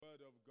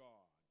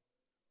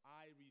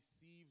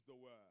receive the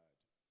word.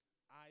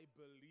 I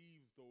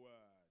believe the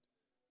word.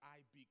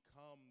 I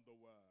become the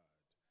word.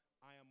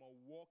 I am a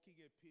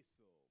walking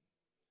epistle.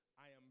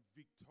 I am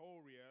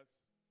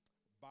victorious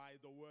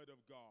by the word of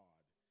God.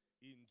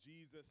 In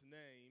Jesus'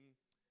 name,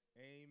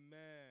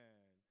 amen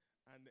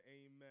and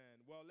amen.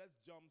 Well, let's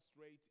jump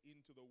straight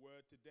into the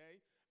word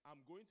today.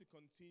 I'm going to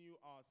continue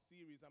our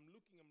series. I'm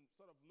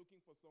sort of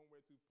looking for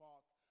somewhere to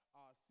park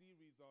our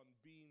series on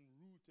being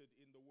rooted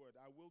in the word.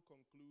 I will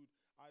conclude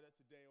either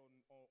today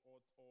or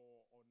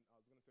on, I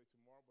was going to say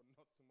tomorrow, but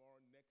not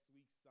tomorrow, next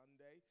week,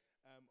 Sunday,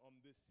 on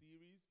this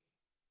series.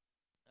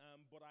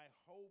 But I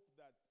hope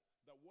that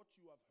what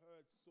you have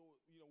heard, so,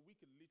 we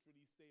can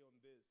literally stay on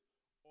this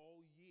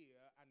all year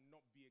and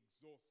not be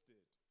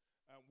exhausted.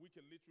 We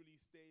can literally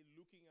stay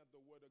looking at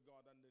the Word of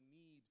God and the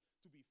need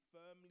to be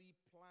firmly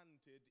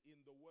planted in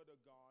the Word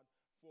of God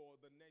for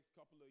the next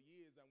couple of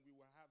years, and we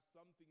will have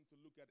something to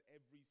look at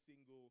every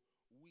single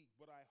week.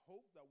 But I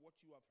hope that what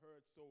you have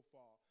heard so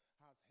far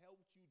has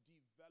helped you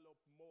develop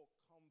more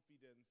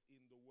confidence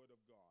in the Word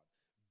of God.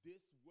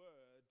 This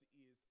Word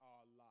is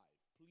our life.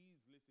 Please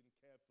listen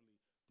carefully.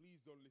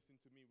 Please don't listen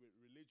to me with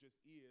religious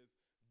ears.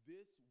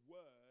 This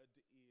Word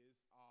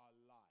is our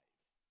life.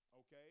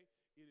 Okay?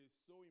 It is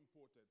so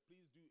important.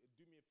 Please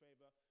do me a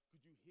favor.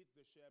 Could you hit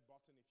the share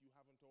button if you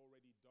haven't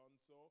already done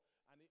so?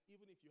 And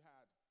even if you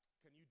had,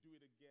 can you do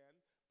it again?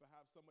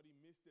 Perhaps somebody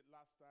missed it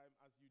last time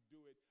as you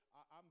do it.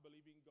 I'm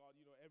believing God,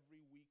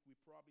 every week we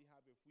probably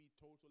have, if we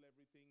total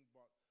everything,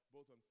 but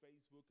both on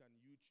Facebook and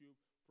YouTube,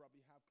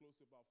 probably have close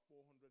to about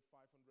 400,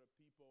 500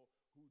 people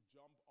who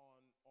jump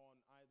on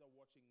either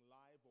watching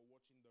live or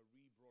watching the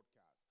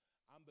rebroadcast.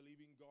 I'm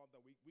believing God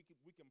that we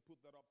can put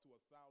that up to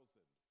 1,000.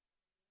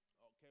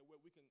 Okay, where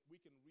we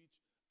can reach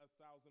 1,000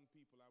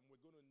 people, and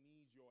we're going to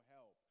need your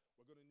help.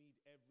 We're going to need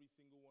every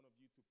single one of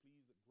you to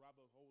please grab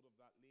a hold of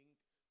that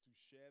link, to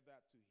share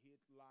that, to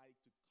hit like,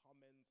 to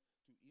comment,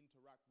 to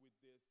interact with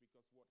this,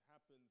 because what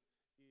happens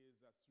is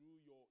that through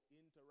your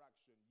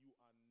interaction, you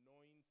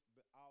anoint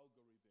the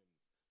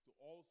algorithms to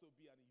also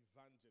be an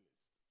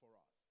evangelist for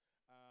us.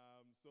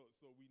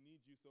 So we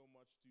need you so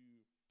much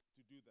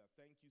to do that.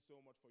 Thank you so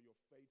much for your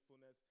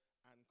faithfulness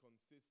and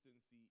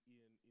consistency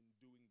in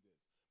doing this.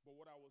 But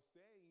what I was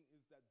saying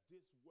is that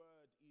this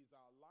word is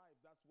our life.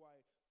 That's why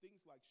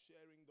things like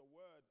sharing the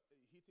word,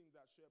 hitting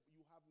that share,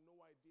 you have no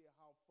idea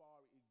how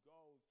far it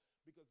goes,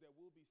 because there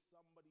will be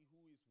somebody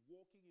who is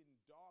walking in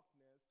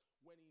darkness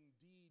when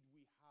indeed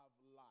we have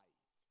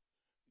light.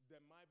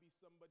 There might be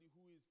somebody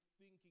who is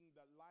thinking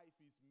that life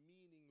is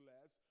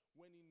meaningless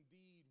when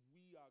indeed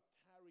we are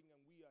carrying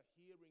and we are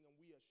hearing and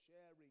we are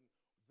sharing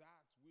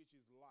that which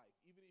is life.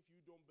 Even if you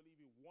don't believe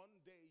it, one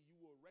day you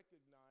will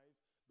recognize,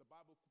 the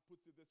Bible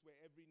puts it this way,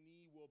 every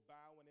knee will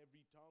bow and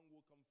every tongue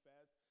will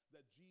confess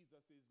that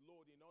Jesus is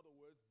Lord. In other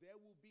words, there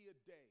will be a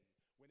day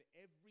when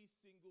every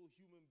single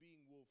human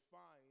being will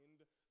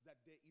find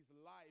that there is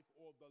life,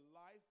 or the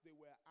life they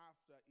were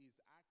after is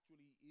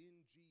actually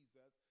in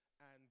Jesus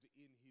and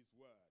in his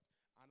word.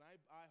 And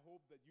I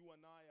hope that you and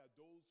I are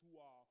those who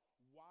are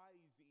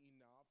wise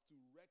enough to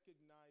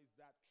recognize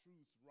that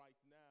truth right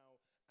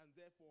now, and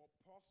therefore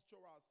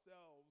posture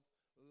ourselves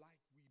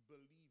like we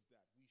believe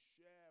that. We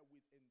share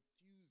with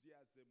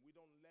enthusiasm. We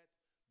don't let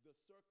the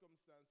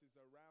circumstances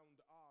around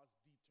us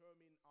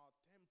determine our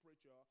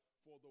temperature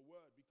for the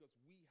word, because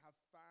we have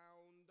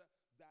found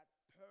that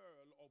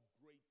pearl of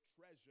great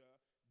treasure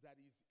that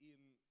is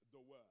in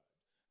the word.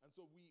 And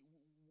so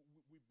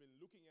we've been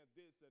looking at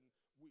this, and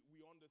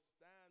we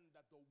understand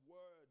that the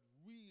word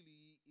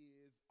really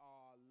is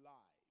our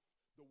life.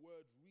 The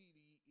word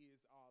really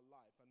is our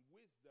life. And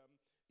wisdom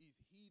is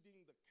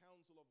heeding the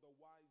counsel of the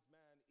wise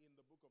man in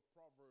the book of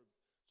Proverbs,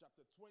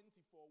 chapter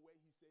 24, where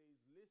he says,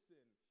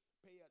 listen,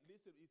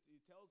 he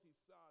tells his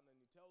son, and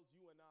he tells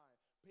you and I,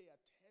 pay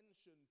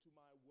attention to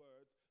my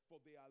words,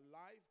 for they are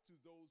life to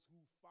those who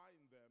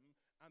find them,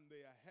 and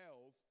they are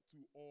health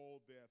to all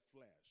their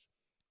flesh.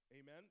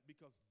 Amen?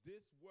 Because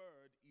this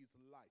word is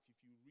life. If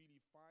you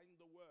really find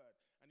the word,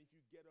 and if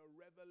you get a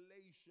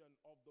revelation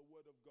of the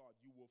word of God,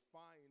 you will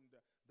find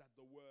that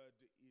the word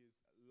is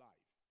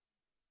life.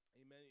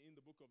 Amen. In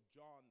the book of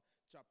John,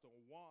 chapter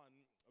 1,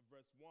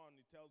 verse 1,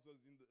 it tells us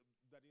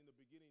that in the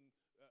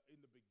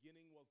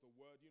beginning was the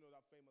Word. You know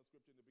that famous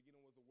scripture, in the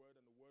beginning was the Word,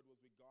 and the Word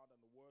was with God, and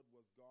the Word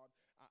was God.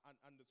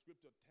 And the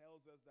scripture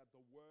tells us that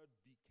the Word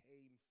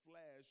became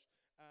flesh,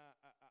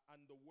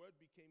 and the Word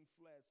became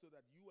flesh so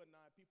that you and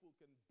I, people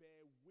can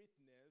bear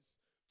witness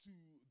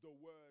to the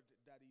Word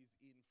that is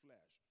in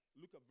flesh.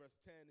 Look at verse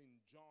 10 in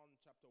John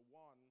chapter 1.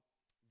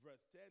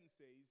 Verse 10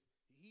 says,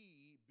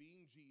 he,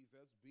 being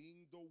Jesus,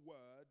 being the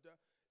Word,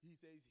 he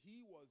says,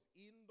 he was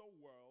in the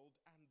world,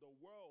 and the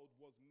world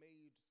was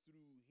made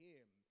through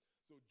him.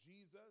 So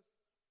Jesus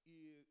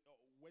is,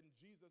 when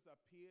Jesus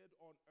appeared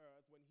on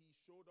earth, when he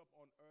showed up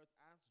on earth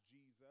as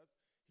Jesus,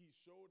 he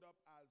showed up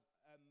as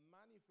a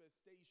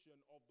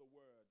manifestation of the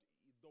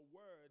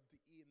Word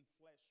in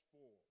flesh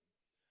form.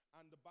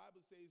 And the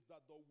Bible says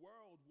that the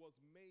world was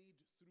made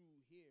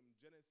through him.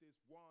 Genesis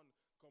 1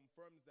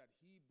 confirms that.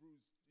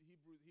 Hebrews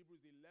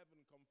Hebrews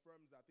 11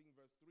 confirms, I think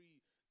verse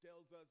 3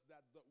 tells us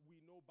that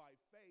we know by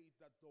faith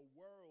that the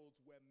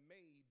worlds were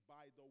made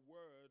by the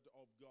word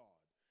of God.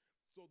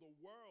 So the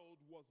world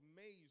was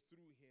made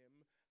through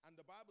him, and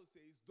the Bible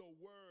says the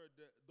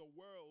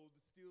world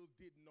still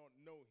did not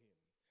know him.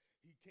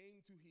 He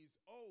came to his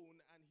own,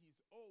 and his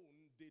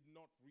own did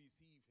not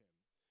receive him.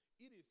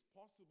 It is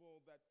possible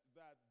that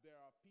there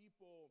are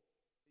people,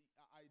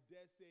 I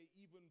dare say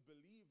even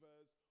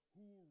believers,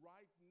 who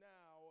right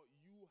now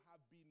you have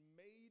been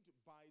made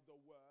by the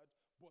word,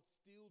 but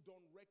still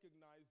don't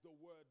recognize the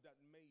word that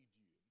made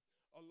you.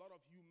 A lot of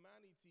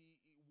humanity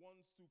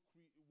wants to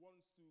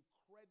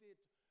credit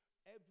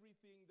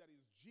everything that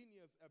is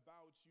genius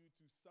about you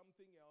to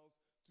something else,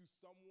 to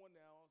someone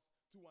else,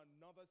 to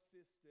another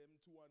system,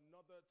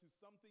 to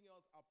something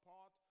else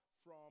apart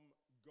from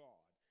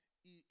God.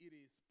 It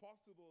is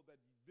possible that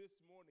this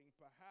morning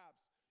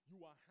perhaps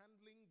you are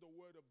handling the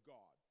word of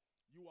God.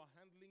 You are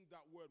handling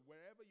that word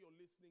wherever you're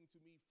listening to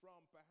me from.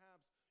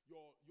 Perhaps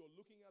you're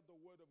looking at the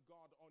word of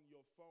God on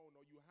your phone,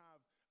 or you have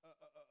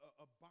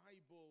a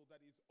Bible that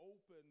is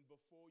open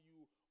before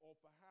you, or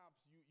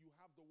perhaps you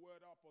have the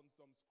word up on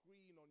some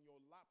screen on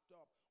your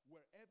laptop.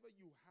 Wherever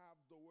you have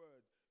the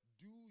word,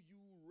 do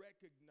you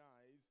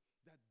recognize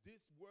that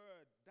this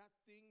word, that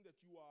thing that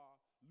you are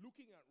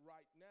looking at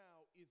right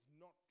now, is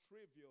not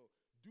trivial?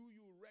 Do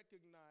you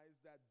recognize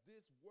that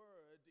this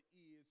word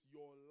is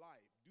your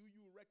life? Do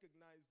you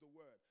recognize the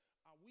word?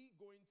 Are we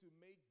going to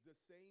make the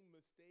same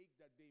mistake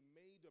that they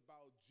made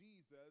about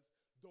Jesus,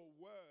 the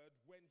word,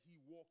 when he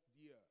walked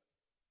the earth?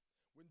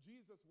 When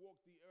Jesus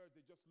walked the earth,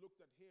 they just looked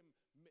at him,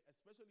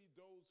 especially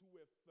those who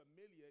were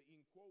familiar,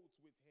 in quotes,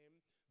 with him.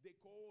 They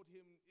called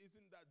him,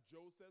 "Isn't that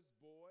Joseph's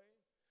boy?"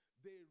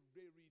 They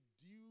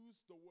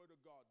reduced the word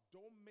of God.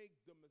 Don't make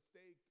the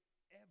mistake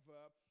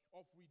ever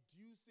of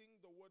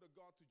reducing the word of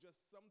God to just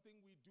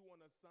something we do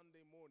on a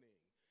Sunday morning.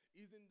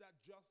 Isn't that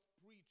just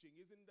preaching?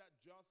 Isn't that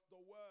just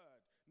the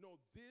word? No,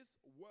 this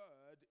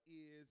word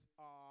is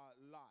our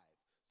life.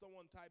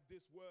 Someone type,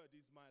 "This word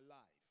is my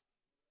life,"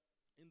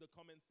 in the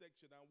comment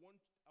section. I want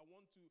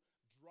to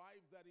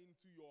drive that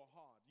into your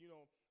heart. You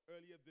know,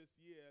 earlier this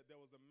year, there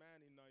was a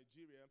man in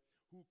Nigeria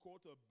who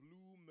caught a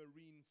blue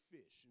marine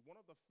fish, one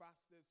of the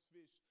fastest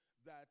fish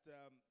that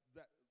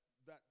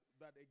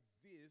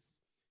exists.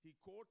 He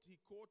caught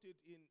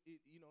it in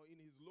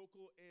his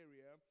local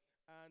area,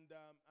 and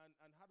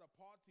had a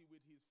party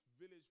with his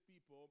village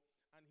people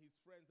and his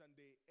friends, and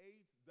they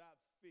ate that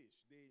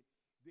fish. They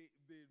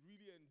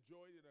really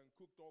enjoyed it and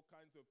cooked all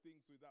kinds of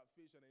things with that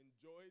fish and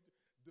enjoyed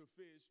the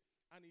fish.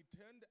 And it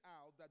turned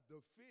out that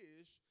the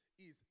fish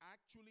is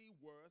actually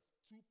worth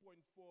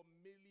 $2.4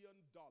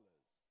 million.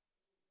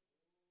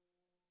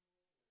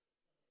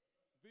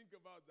 Think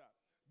about that.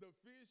 The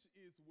fish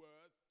is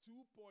worth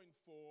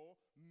 $2.4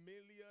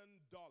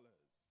 million.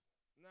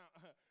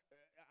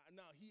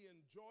 Now he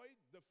enjoyed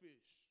the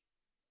fish.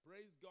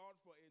 Praise God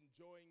for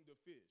enjoying the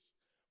fish.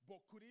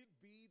 But could it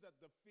be that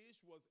the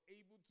fish was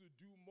able to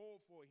do more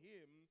for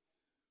him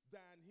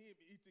than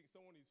him eating?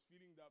 Someone is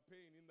feeling that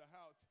pain in the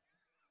house.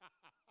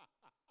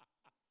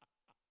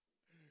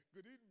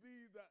 Could it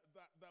be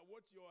that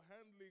what you're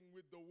handling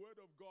with the word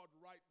of God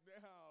right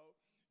now,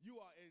 you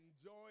are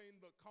enjoying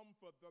the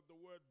comfort that the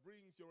word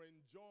brings. You're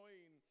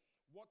enjoying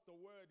what the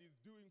word is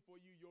doing for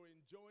you. You're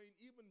enjoying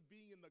even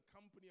being in the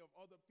company of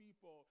other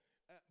people.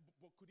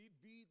 But could it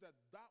be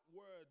that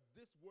word,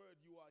 this word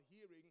you are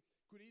hearing,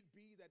 could it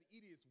be that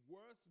it is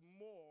worth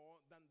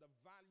more than the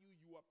value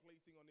you are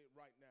placing on it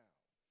right now?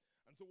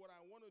 And so what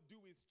I want to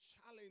do is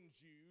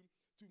challenge you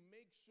to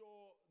make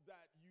sure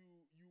that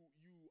you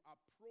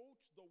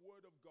approach the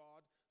word of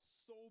God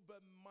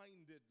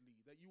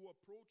sober-mindedly, that you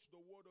approach the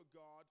word of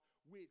God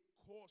with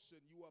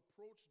caution. You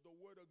approach the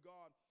word of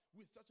God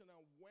with such an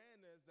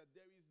awareness that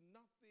there is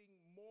nothing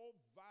more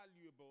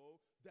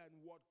valuable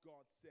than what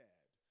God said.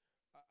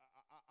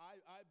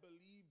 I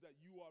believe that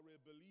you are a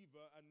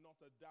believer and not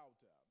a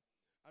doubter.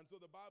 And so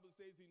the Bible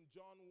says in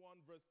John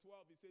 1 verse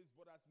 12, it says,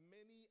 "But as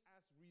many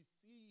as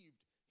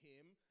received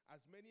him,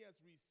 as many as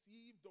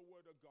received the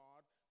word of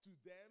God, to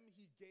them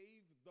he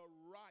gave the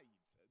right,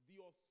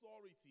 the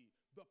authority,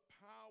 the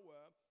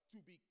power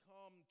to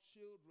become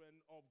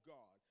children of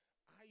God."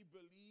 I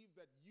believe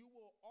that you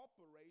will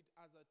operate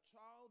as a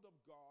child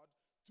of God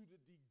to the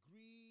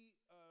degree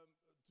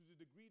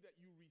that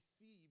you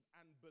receive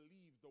and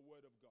believe the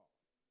word of God.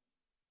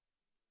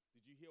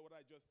 Did you hear what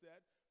I just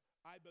said?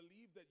 I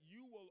believe that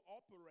you will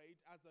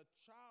operate as a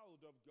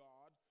child of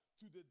God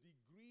to the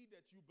degree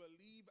that you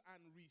believe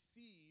and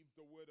receive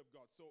the word of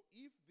God. So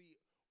if the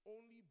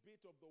only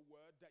bit of the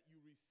word that you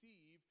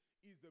receive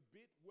is the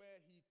bit where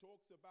he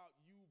talks about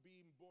you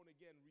being born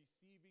again,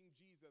 receiving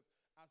Jesus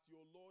as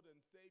your Lord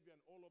and Savior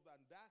and all of that,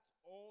 and that's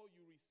all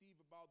you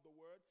receive about the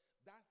word,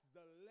 that's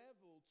the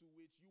level to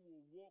which you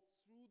will walk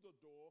through the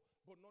door,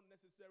 but not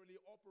necessarily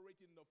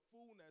operate in the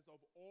fullness of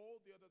all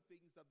the other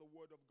things that the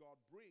word of God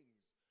brings.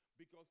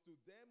 Because to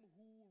them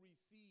who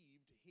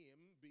received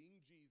him,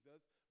 being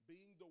Jesus,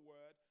 being the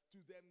Word, to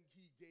them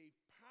he gave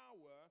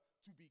power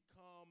to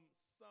become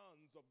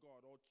sons of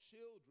God or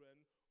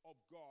children of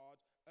God,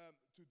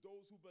 to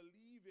those who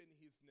believe in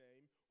his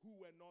name, who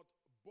were not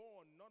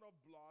born, not of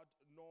blood,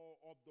 nor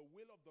of the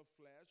will of the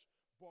flesh,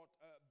 but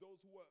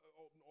those who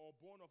are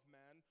born of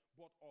man,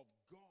 but of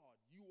God.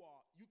 You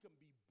can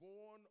be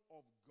born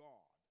of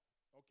God.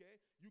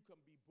 Okay? You can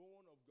be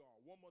born of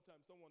God. One more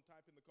time, someone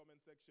type in the comment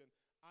section,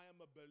 I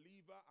am a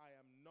believer, I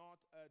am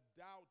not a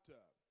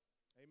doubter.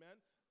 Amen?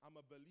 I'm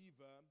a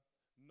believer,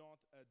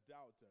 not a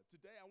doubter.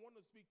 Today I want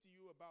to speak to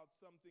you about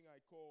something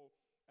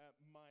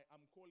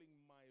I'm calling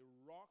my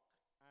rock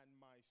and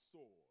my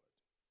sword.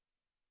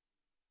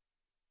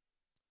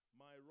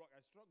 My rock.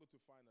 I struggled to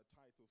find a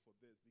title for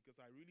this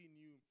because I really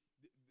knew,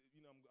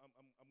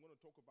 I'm going to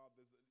talk about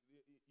this.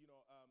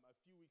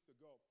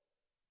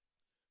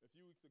 A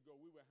few weeks ago,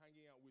 we were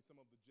hanging out with some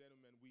of the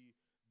gentlemen.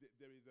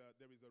 There is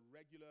a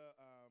regular,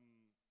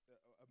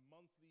 a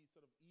monthly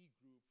sort of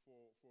e-group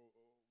for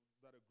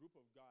that a group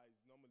of guys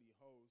normally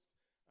host.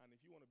 And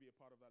if you want to be a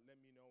part of that, let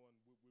me know, and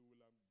we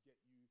will get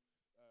you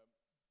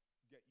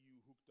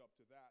hooked up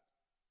to that.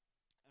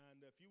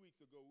 And a few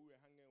weeks ago, we were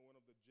hanging out with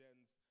one of the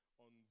gens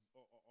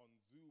on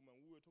Zoom, and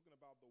we were talking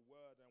about the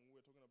Word, and we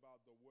were talking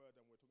about the Word,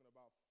 and we're talking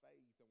about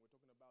faith, and we're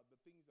talking about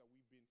the things that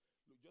we've been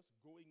just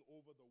going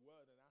over the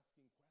Word and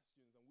asking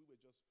questions, and we were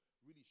just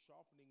really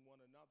sharpening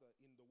one another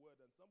in the Word.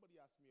 And somebody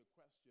asked me a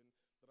question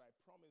that I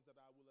promised that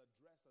I will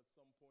address at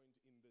some point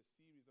in this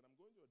series, and I'm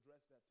going to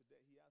address that today.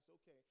 He asked,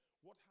 okay,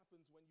 what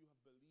happens when you have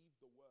believed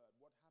the Word?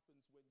 What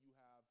happens when you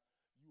have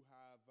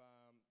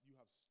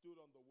stood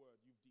on the Word,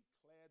 you've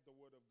declared the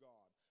Word of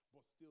God,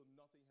 but still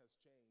nothing has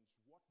changed?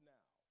 What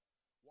now?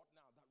 What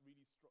now? That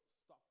really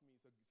stopped me.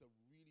 It's a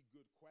really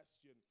good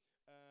question.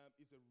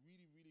 It's a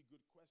really, really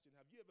good question.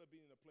 Have you ever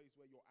been in a place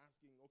where you're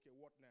asking, okay,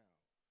 what now?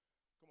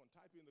 Come on,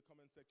 type it in the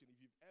comment section. If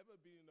you've ever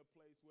been in a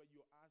place where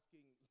you're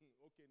asking,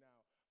 okay, now,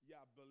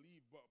 yeah,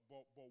 believe, but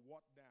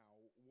what now?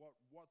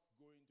 What's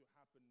going to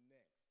happen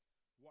next?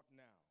 What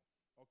now?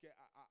 Okay,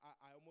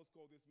 I almost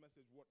call this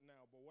message "What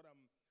now?" But what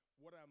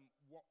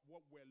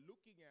we're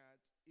looking at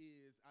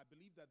is, I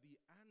believe that the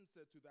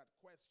answer to that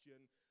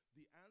question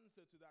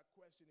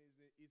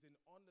is in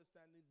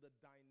understanding the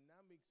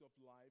dynamics of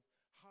life,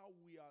 how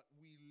we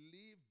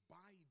live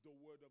by the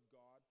Word of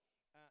God.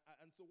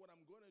 And so what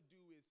I'm going to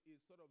do is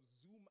sort of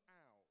zoom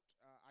out.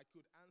 I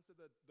could answer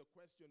the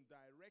question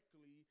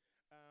directly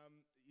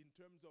in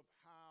terms of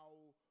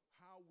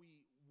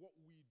what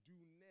we do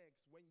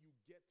next when you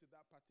get to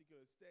that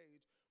particular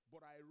stage.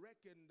 But I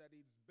reckon that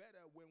it's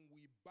better when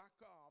we back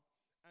up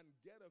and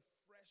get a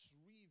fresh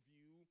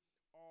review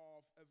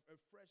of a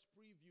fresh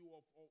preview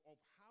of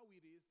how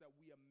it is that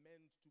we are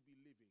meant to be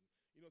living.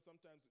 You know,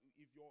 sometimes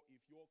if your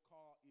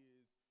car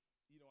is,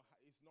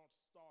 it's not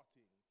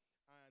starting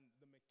and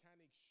the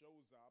mechanic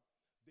shows up,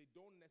 they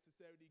don't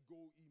necessarily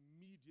go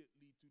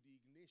immediately to the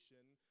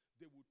ignition.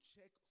 They will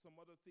check some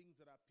other things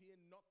that appear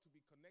not to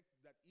be connected,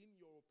 that in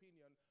your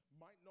opinion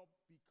might not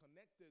be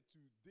connected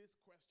to this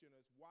question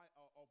as why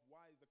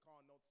is the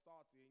car not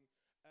starting.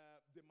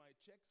 They might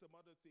check some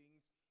other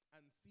things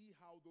and see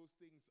how those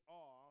things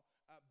are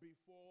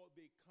before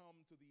they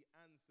come to the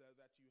answer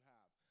that you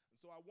have. And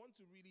so I want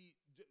to really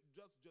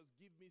just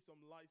give me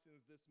some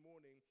license this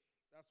morning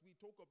as we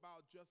talk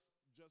about just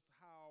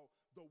how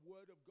the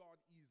Word of God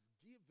is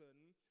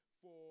given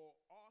for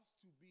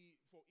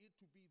it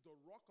to be the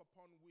rock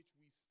upon which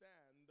we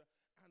stand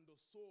and the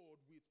sword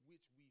with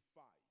which we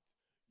fight.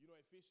 You know,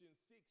 Ephesians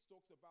 6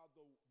 talks about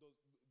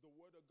the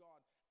Word of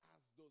God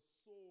as the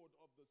sword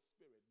of the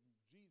Spirit.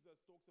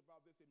 Jesus talks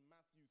about this in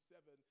Matthew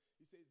 7.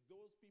 He says,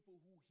 those people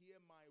who hear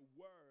my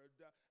word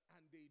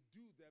and they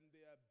do them,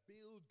 they are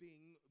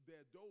building,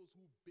 they're those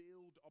who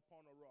build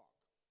upon a rock.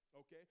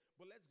 Okay,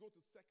 but let's go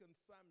to 2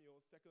 Samuel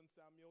chapter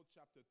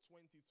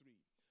 23.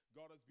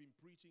 God has been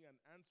preaching and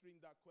answering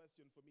that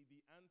question for me.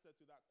 The answer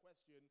to that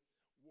question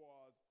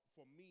was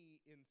for me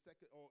is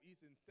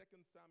in 2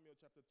 Samuel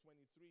chapter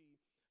 23.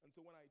 And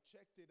so when I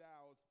checked it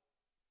out,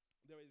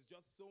 there is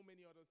just so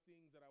many other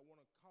things that I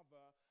want to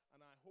cover,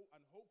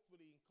 and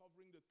hopefully in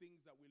covering the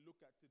things that we look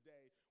at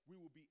today, we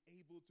will be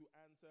able to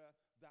answer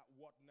that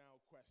what now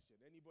question.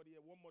 Anybody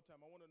here? One more time,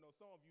 I want to know,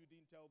 some of you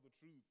didn't tell the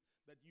truth,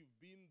 that you've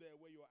been there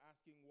where you're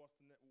asking what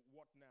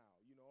now,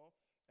 you know,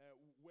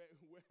 where it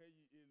looks like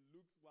you've been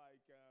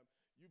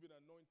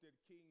anointed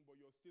king, but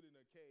you're still in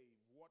a cave.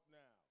 What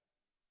now?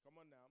 Come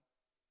on now.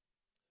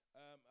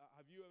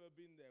 Have you ever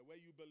been there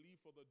where you believe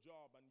for the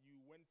job and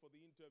you went for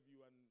the interview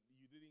and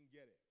you didn't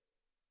get it?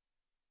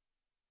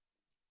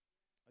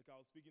 Like I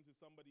was speaking to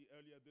somebody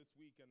earlier this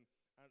week, and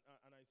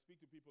I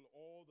speak to people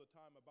all the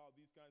time about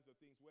these kinds of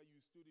things, where you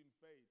stood in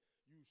faith.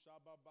 You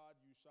shababad,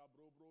 you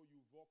shabrobro,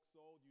 you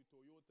Vauxhall, you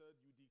Toyota,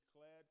 you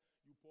declared,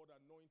 you poured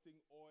anointing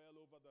oil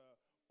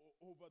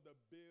over the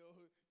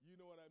bill.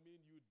 You know what I mean?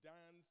 You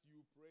danced,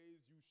 you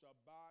praised, you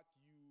shabak,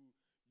 you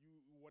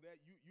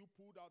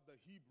pulled out the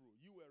Hebrew.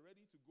 You were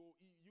ready to go.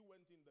 You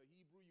went in the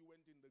Hebrew, you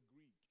went in the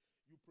Greek.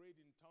 You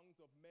prayed in tongues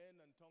of men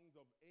and tongues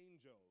of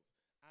angels,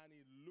 and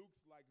it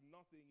looks like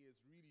nothing is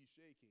really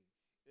shaking.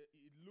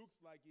 It looks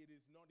like it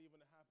is not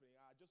even happening.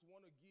 I just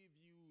want to give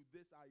you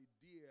this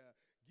idea,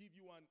 give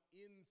you an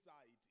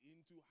insight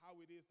into how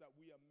it is that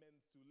we are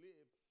meant to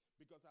live.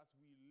 Because as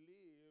we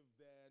live,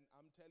 then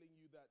I'm telling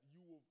you that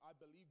I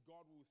believe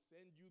God will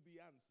send you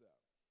the answer.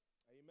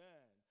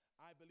 Amen.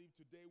 I believe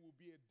today will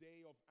be a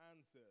day of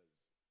answers.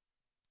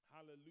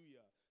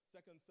 Hallelujah. 2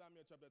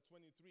 Samuel chapter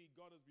 23,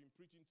 God has been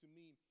preaching to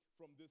me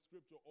from this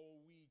scripture all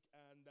week.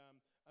 And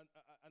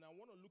I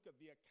want to look at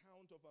the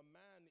account of a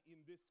man in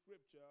this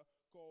scripture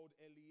called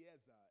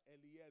Eliezer.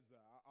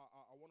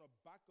 I want to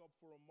back up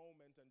for a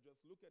moment and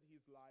just look at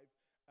his life.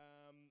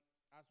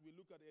 As we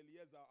look at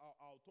Eliezer,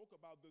 I'll talk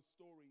about this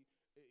story.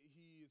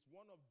 He is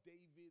one of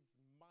David's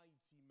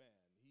mighty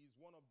men. He's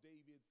one of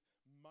David's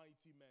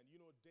mighty men. You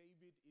know,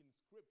 David in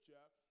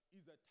scripture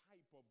is a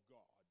type of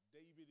God.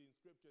 David in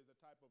scripture is a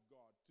type of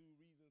God. Two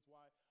reasons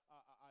why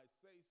I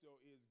say so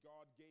is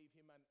God gave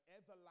him an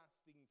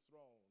everlasting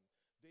throne.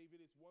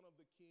 David is one of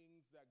the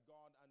kings that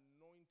God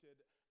anointed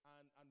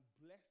and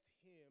blessed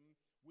him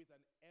with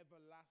an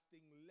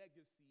everlasting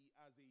legacy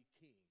as a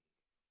king.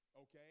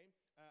 Okay?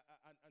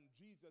 And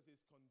Jesus is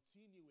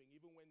continuing.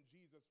 Even when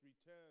Jesus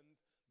returns,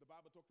 the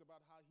Bible talks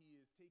about how he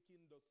is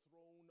taking the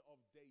throne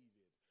of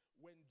David.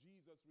 When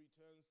Jesus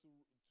returns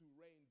to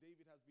reign,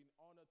 David has been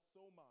honored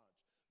so much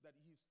that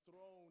his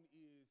throne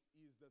is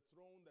the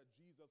throne that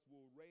Jesus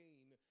will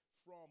reign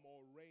from,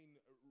 or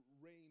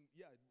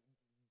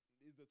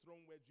is the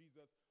throne where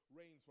Jesus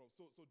reigns from.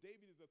 So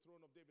David is the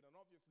throne of David. And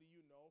obviously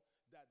you know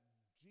that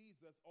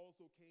Jesus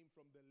also came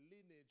from the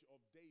lineage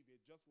of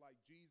David, just like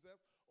Jesus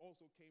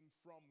also came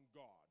from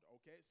God.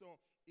 Okay,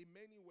 so in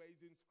many ways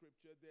in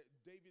scripture,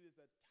 David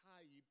is a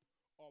type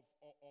of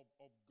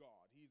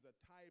God. He's a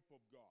type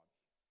of God.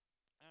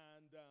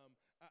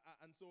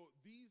 And so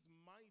these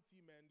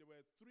mighty men, there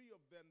were three of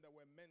them that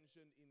were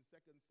mentioned in 2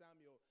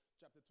 Samuel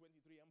chapter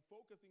 23. I'm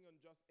focusing on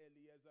just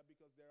Eliezer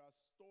because there are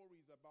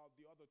stories about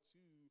the other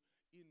two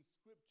in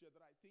scripture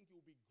that I think it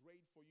will be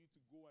great for you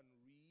to go and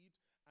read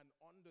and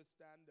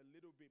understand a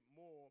little bit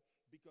more,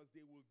 because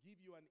they will give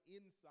you an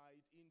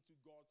insight into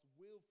God's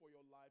will for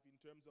your life in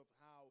terms of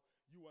how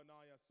you and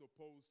I are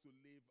supposed to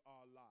live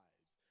our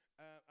lives.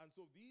 And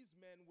so these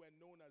men were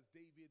known as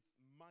David's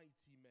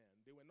mighty men.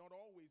 They were not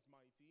always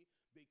mighty.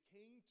 They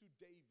came to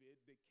David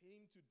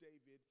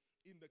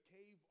in the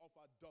cave of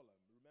Adullam.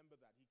 Remember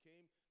that.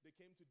 They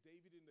came to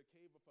David in the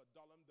cave of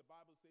Adullam. The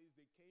Bible says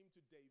they came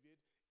to David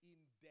in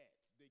debt.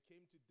 They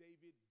came to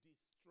David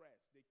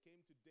distressed. They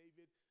came to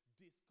David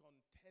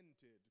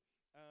discontented.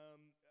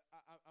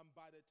 And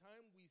by the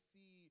time we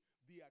see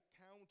the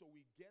account, or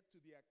we get to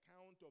the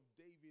account of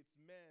David's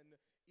men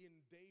in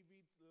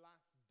David's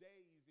last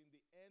days, in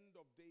the end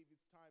of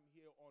David's time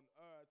here on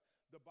earth,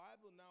 the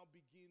Bible now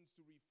begins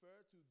to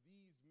refer to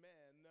these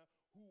men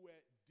who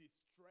were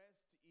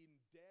distressed, in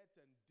debt,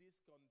 and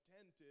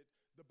discontented.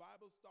 The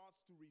Bible starts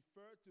to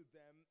refer to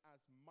them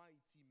as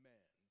mighty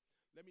men.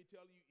 Let me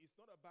tell you, it's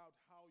not about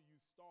how you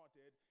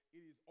started,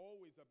 it is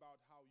always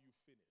about how you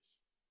finish.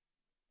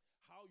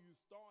 How you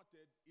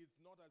started is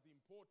not as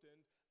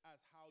important as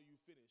how you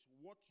finish.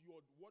 What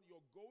you're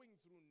going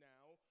through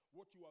now,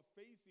 what you are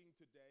facing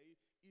today,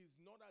 is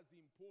not as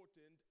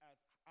important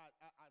as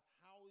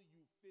how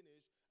you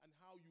finish and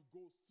how you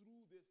go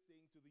through this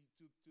thing to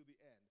the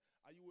end.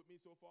 Are you with me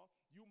so far?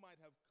 You might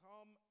have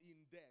come in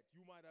debt.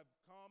 You might have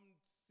come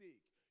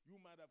sick.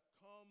 You might have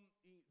come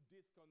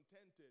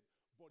discontented.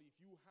 But if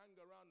you hang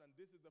around, and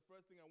this is the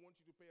first thing I want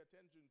you to pay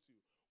attention to,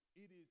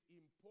 it is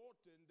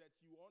important that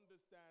you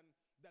understand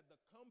that the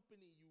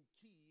company you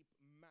keep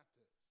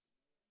matters.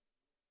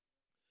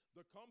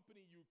 The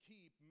company you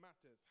keep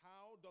matters.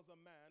 How does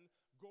a man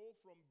go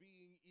from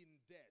being in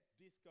debt,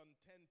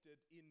 discontented,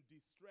 in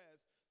distress,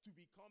 to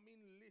becoming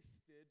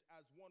listed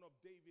as one of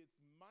David's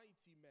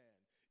mighty men?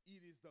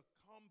 It is the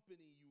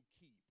company you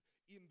keep.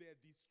 In their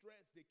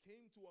distress, they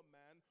came to a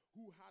man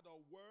who had a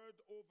word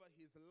over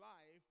his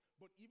life,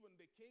 but even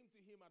they came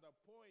to him at a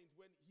point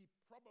when he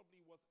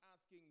probably was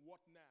asking, what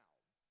now?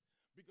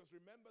 Because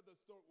remember the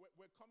story,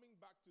 we're coming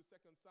back to 2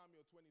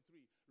 Samuel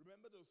 23.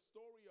 Remember the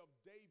story of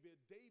David.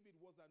 David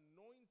was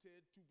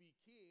anointed to be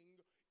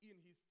king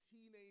in his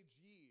teenage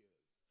years.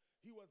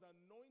 He was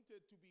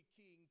anointed to be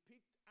king,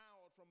 picked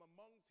out from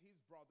amongst his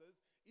brothers,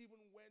 even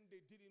when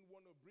they didn't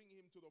want to bring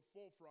him to the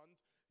forefront.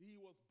 He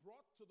was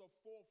brought to the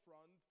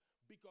forefront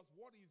because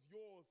what is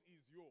yours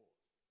is yours.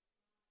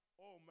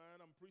 Oh man,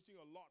 I'm preaching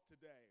a lot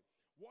today.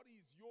 What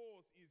is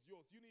yours is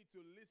yours. You need to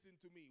listen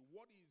to me.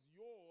 What is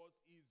yours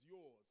is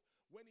yours.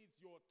 When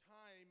it's your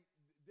time,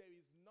 there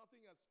is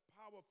nothing as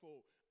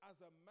powerful as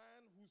a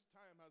man whose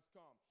time has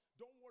come.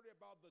 Don't worry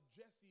about the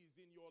Jessies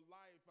in your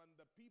life and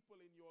the people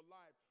in your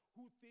life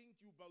who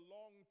think you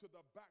belong to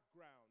the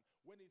background.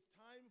 When it's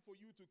time for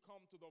you to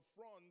come to the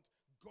front,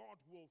 God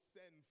will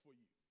send for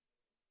you.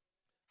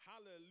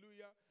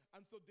 Hallelujah.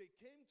 And so they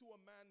came to a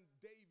man,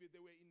 David. They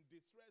were in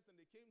distress, and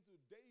they came to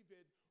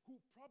David, who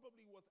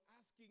probably was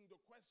asking the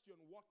question,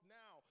 what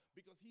now?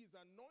 Because he's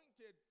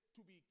anointed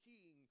to be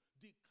king,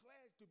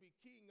 declared to be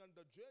king, and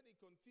the journey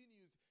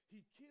continues.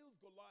 He kills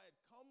Goliath,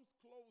 comes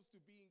close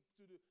to being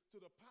to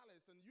the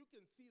palace, and you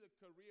can see the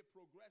career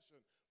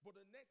progression. But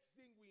the next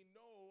thing we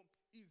know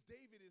is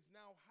David is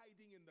now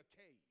hiding in the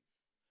cave.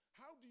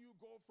 How do you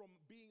go from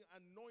being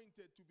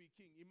anointed to be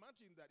king?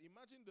 Imagine that.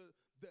 Imagine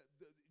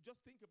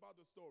just think about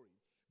the story.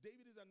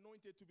 David is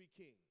anointed to be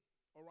king,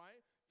 all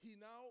right? He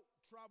now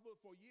traveled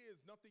for years,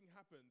 nothing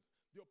happens.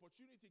 The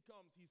opportunity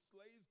comes, he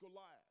slays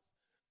Goliath.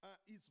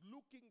 It's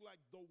looking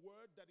like the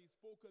word that is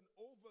spoken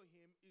over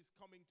him is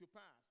coming to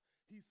pass.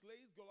 He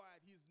slays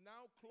Goliath. He's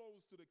now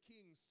close to the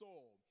king,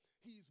 Saul.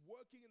 He's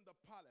working in the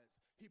palace.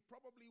 He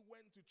probably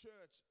went to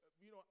church,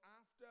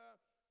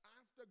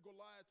 after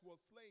Goliath was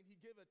slain. He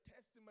gave a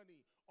testimony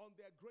on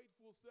their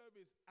grateful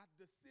service at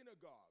the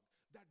synagogue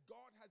that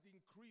God has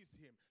increased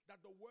him,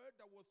 that the word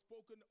that was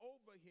spoken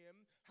over him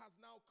has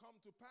now come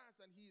to pass,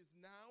 and he is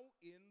now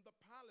in the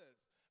palace.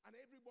 And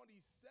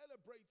everybody's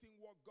celebrating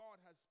what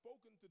God has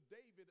spoken to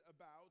David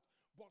about.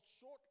 But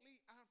shortly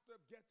after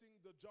getting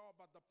the job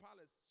at the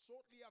palace,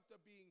 shortly after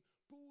being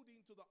pulled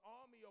into the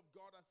army of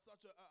God as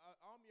such an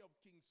army of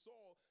King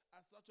Saul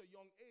at such a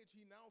young age,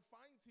 he now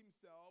finds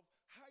himself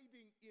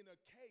hiding in a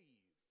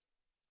cave.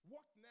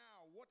 What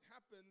now? What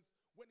happens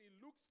when it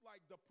looks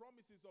like the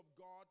promises of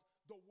God,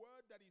 the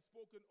word that is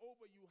spoken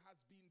over you has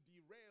been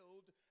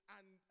derailed,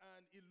 and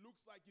it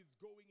looks like it's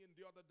going in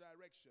the other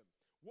direction?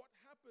 What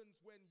happens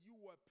when you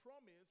were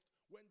promised,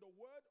 when the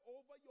word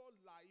over your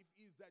life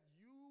is that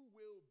you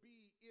will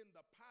be in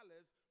the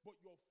palace, but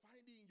you're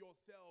finding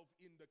yourself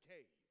in the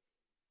cave?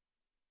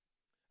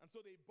 And so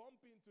they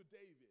bump into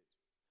David.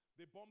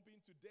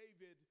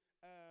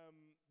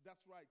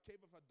 That's right,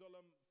 Cave of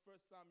Adullam, 1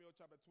 Samuel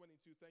chapter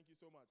 22. Thank you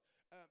so much.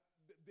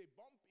 They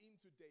bump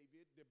into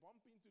David.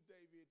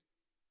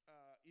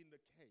 In the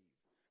cave.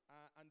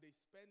 And they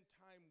spend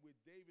time with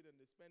David, and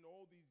they spend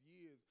all these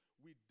years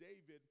with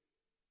David.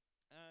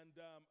 And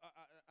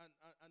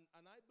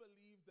I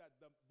believe that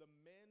the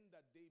men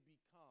that they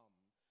become,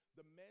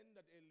 the men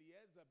that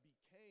Eliezer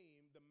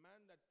became, the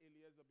man that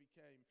Eliezer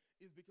became,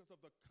 is because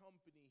of the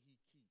company he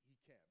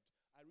kept.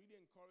 I really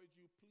encourage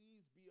you,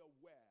 please be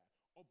aware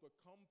of the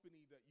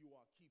company that you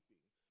are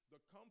keeping. The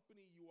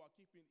company you are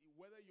keeping,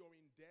 whether you're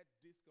in debt,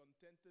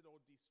 discontented,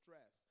 or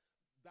distressed,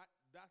 that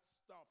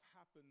stuff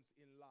happens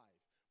in life.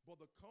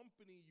 But the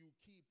company you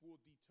keep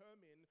will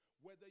determine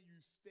whether you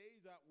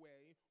stay that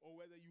way or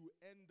whether you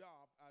end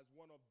up as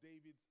one of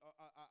David's,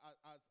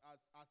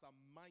 as a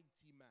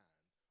mighty man.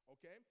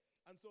 Okay?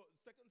 And so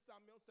 2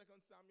 Samuel,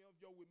 if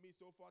you're with me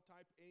so far,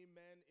 type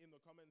amen in the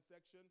comment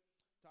section.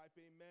 Type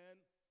amen.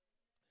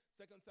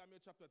 2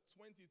 Samuel chapter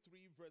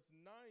 23 verse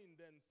 9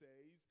 then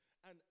says,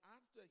 and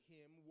after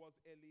him was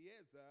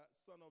Eliezer,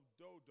 son of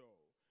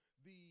Dodo,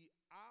 the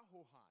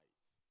Ahohite.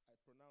 I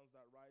pronounced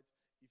that right.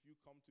 If you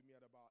come to me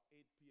at about 8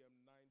 p.m.,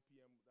 9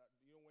 p.m.,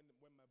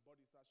 when my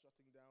body starts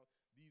shutting down,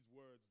 these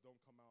words don't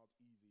come out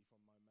easy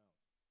from my mouth.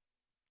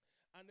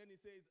 And then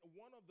he says,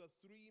 one of the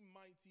three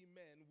mighty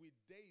men with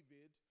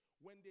David,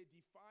 when they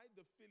defied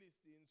the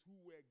Philistines who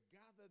were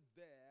gathered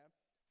there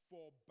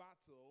for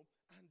battle,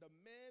 and the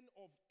men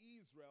of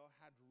Israel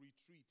had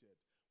retreated.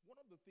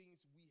 One of the things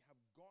we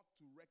have got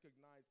to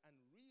recognize and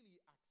really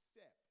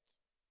accept,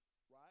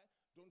 right?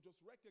 Don't just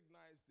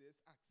recognize this,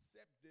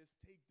 accept this,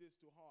 take this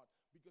to heart,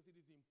 because it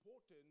is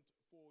important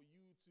for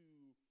you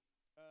to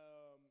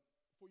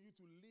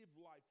live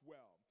life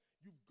well.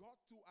 You've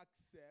got to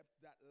accept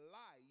that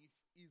life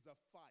is a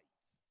fight.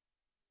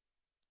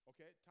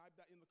 Okay, type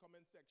that in the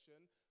comment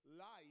section.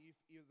 Life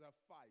is a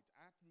fight.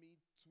 At me,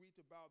 tweet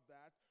about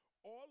that.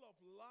 All of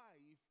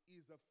life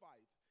is a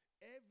fight.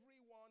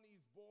 Everyone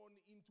is born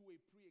into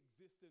a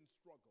pre-existent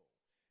struggle.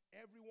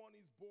 Everyone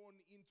is born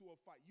into a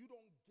fight. You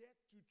don't get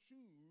to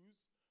choose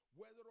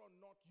whether or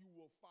not you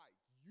will fight.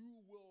 You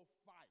will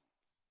fight,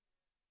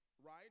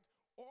 right?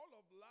 All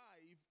of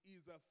life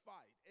is a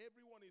fight.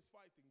 Everyone is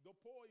fighting. The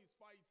poor is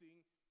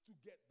fighting to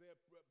get their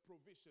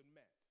provision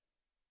met.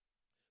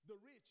 The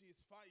rich is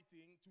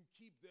fighting to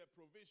keep their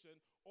provision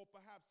or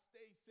perhaps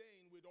stay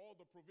sane with all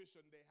the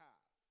provision they have.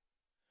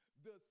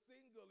 The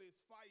single is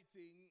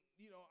fighting,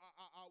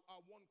 I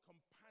want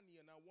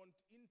companion, I want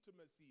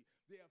intimacy.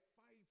 They are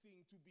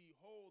fighting to be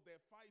whole,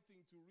 they're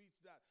fighting to reach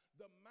that.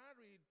 The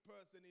married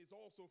person is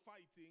also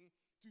fighting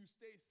to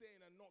stay sane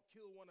and not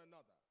kill one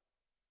another.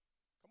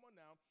 Come on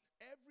now.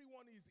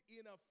 Everyone is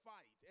in a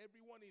fight.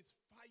 Everyone is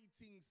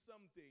fighting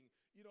something.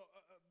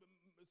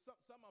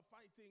 Some are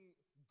fighting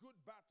good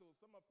battles.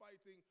 Some are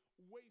fighting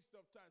waste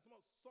of time.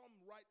 Some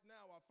right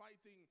now are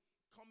fighting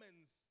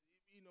comments,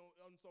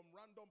 on some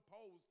random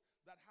post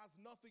that has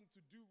nothing to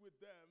do with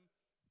them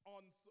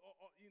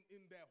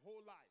in their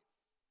whole life,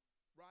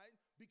 right?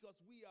 Because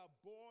we are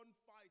born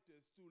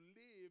fighters. To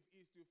live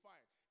is to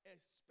fight.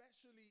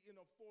 Especially in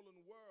a fallen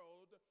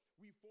world,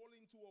 we fall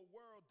into a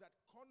world that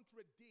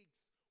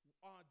contradicts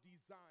our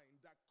design,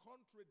 that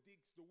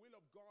contradicts the will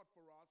of God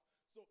for us.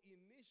 So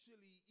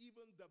initially,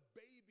 even the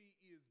baby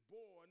is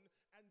born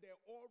and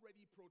they're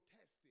already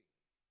protesting.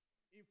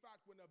 In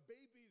fact, when a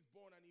baby is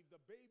born and if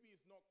the baby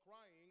is not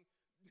crying,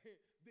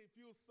 they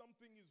feel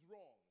something is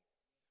wrong.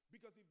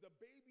 Because if the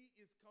baby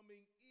is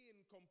coming in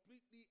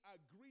completely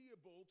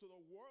agreeable to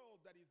the world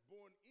that is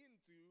born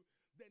into,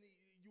 then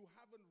you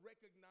haven't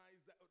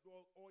recognized that,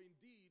 or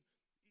indeed,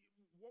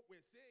 what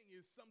we're saying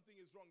is something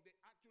is wrong. They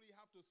actually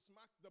have to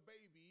smack the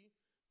baby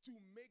to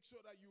make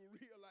sure that you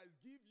realize,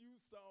 give you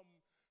some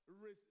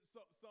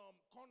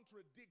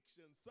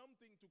contradiction,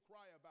 something to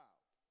cry about.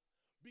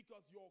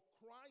 Because your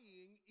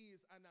crying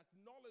is an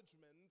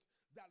acknowledgement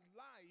that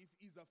life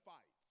is a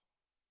fight.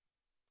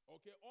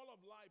 Okay, all of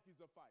life is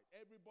a fight.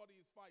 Everybody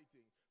is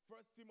fighting.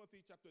 1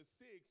 Timothy chapter 6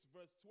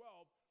 verse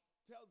 12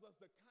 tells us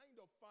the kind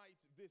of fight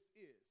this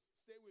is.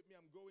 Stay with me,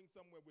 I'm going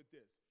somewhere with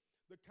this.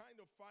 The kind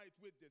of fight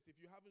with this. If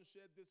you haven't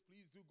shared this,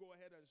 please do go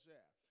ahead and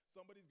share.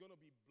 Somebody's going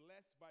to be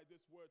blessed by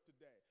this word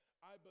today.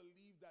 I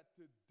believe that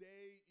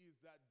today is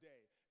that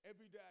day.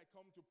 Every day I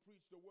come to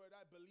preach the word,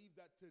 I believe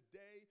that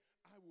today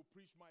I will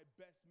preach my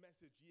best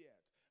message yet.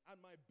 And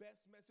my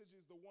best message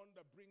is the one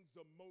that brings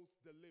the most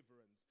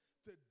deliverance.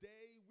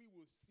 Today we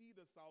will see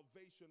the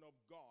salvation of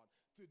God.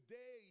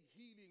 Today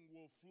healing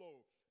will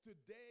flow.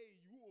 Today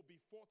you will be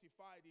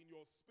fortified in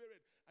your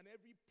spirit, and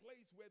every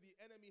place where the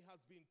enemy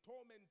has been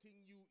tormenting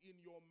you in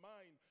your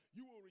mind,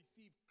 you will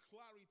receive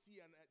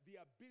clarity and the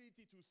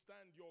ability to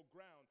stand your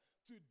ground.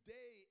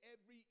 Today,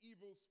 every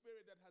evil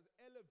spirit that has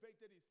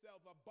elevated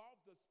itself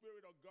above the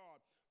Spirit of God,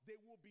 they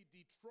will be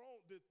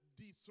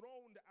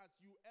dethroned as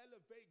you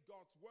elevate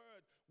God's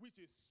word,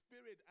 which is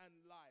spirit and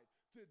life.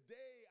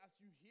 Today, as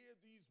you hear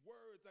these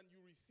words and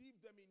you receive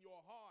them in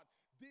your heart,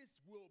 this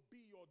will be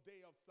your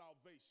day of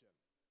salvation.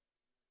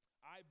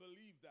 I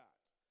believe that.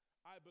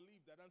 I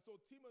believe that. And so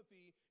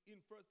Timothy,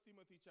 in 1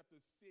 Timothy chapter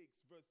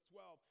 6, verse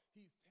 12,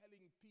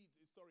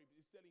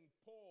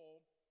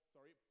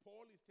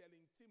 Paul is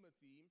telling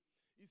Timothy,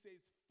 he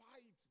says,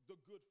 fight the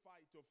good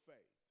fight of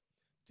faith.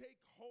 Take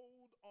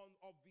hold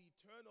of the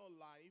eternal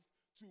life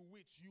to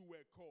which you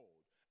were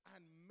called,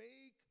 and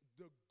make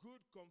the good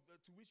to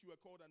which you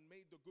were called, and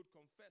made the good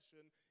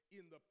confession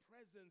in the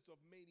presence of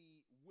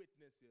many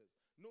witnesses.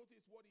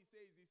 Notice what he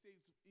says.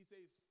 He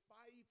says,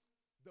 fight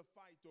the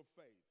fight of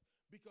faith,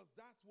 because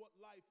that's what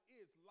life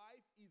is.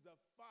 Life is a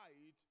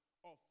fight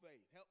of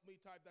faith. Help me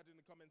type that in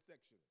the comment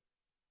section.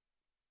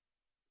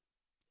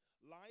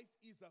 Life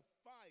is a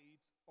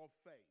fight of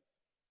faith.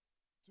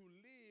 To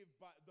live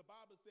by, the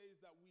Bible says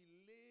that we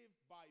live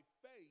by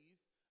faith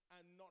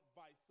and not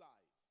by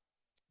sight.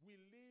 We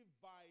live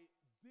by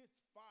this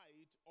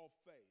fight of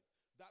faith.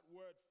 That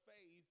word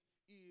faith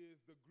is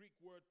the Greek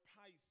word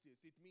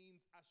pistis. It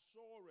means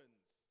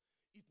assurance.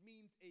 It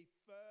means a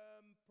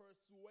firm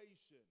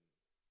persuasion.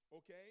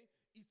 Okay?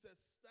 It's a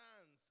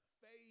stance.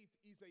 Faith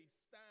is a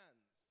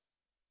stance.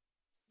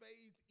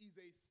 Faith is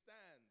a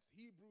stance.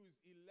 Hebrews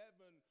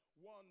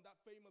 11:1, that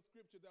famous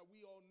scripture that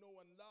we all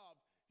know and love.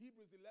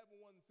 Hebrews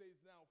 11:1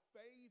 says, now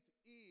faith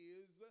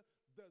is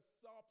the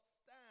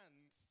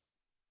substance.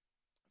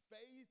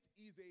 Faith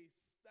is a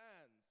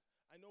stance.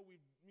 I know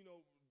we've,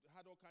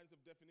 had all kinds of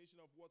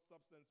definition of what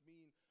substance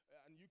mean,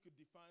 and you could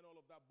define all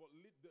of that, but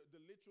the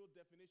literal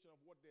definition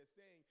of what they're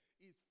saying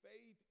is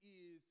faith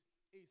is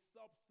a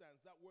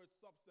substance. That word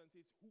substance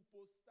is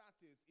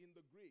hypostasis in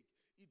the Greek.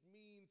 It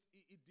means,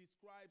 it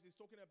describes, it's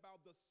talking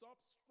about the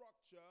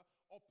substructure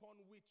upon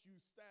which you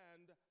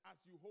stand as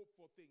you hope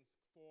for things.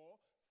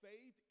 For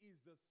faith is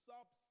the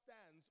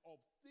substance of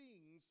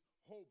things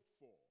hoped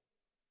for.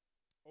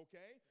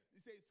 Okay?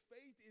 It says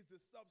faith is the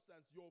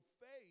substance. Your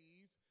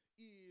faith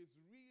is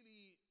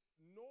really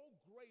no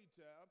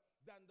greater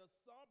than the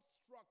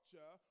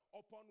substructure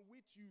upon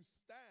which you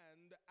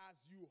stand as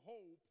you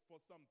hope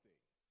for something.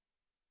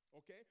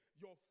 Okay?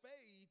 Your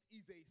faith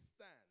is a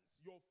stance.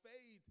 Your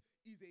faith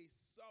is a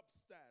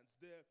substance.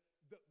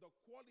 The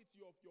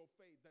quality of your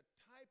faith, the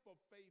type of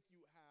faith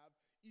you have,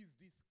 is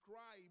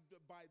described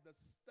by the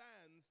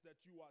stance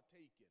that you are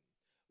taking.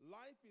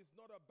 Life is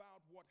not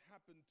about what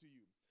happened to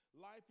you.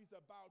 Life is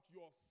about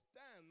your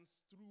stance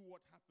through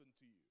what happened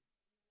to you.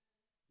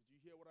 Did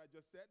you hear what I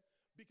just said?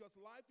 Because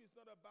life is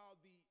not about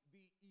the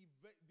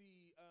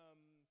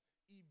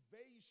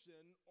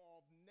evasion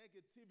of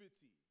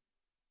negativity.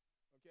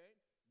 Okay?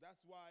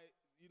 That's why,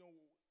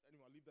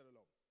 anyway, I'll leave that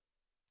alone.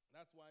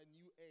 That's why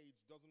New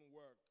Age doesn't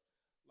work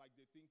like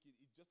they think it.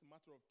 It's just a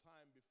matter of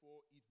time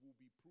before it will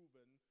be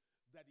proven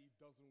that it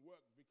doesn't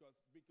work, because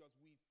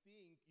we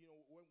think,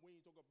 when you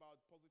talk about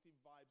positive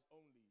vibes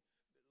only,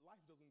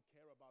 life doesn't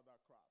care about that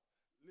crap.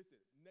 Listen,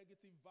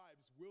 negative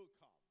vibes will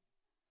come.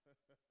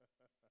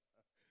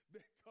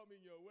 They're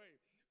coming your way.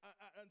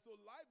 And so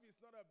life is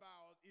not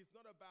about,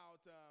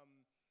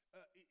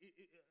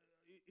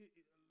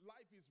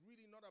 life is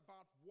really not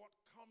about what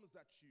comes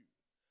at you.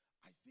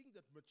 I think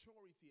that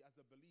maturity as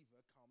a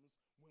believer comes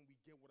when we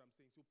get what I'm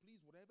saying. So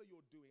please, whatever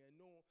you're doing, I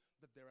know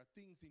that there are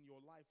things in your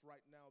life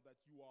right now that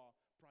you are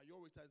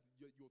prioritizing,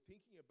 you're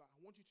thinking about.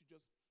 I want you to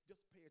just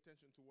pay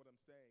attention to what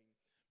I'm saying.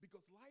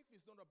 Because life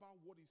is not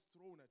about what is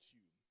thrown at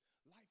you.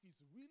 Life is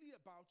really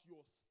about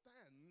your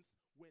stance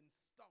when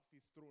stuff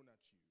is thrown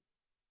at you.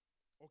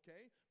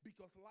 Okay?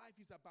 Because life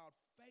is about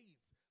faith.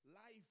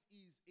 Life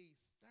is a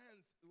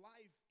stance.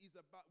 Life is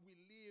about, we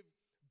live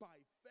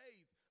by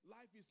faith.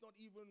 Life is not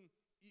even,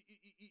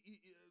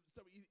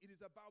 it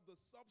is about the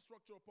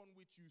substructure upon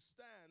which you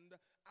stand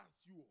as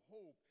you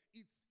hope.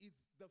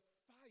 It's the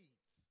fight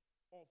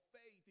of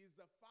faith, is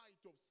the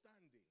fight of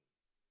standing.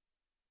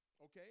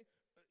 Okay?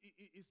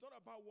 It's not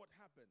about what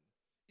happened.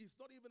 It's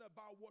not even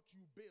about what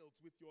you built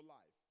with your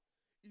life.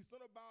 It's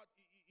not about,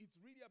 it's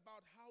really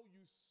about how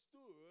you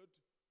stood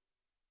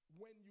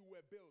when you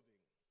were building.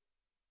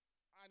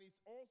 And it's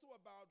also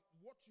about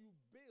what you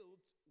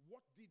built,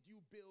 what did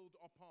you build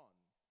upon?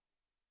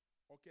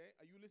 Okay,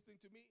 are you listening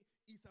to me?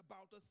 It's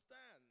about a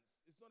stance.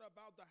 It's not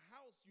about the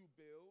house you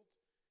built.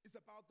 It's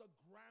about the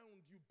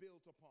ground you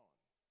built upon.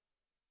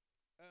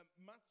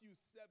 Matthew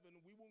 7,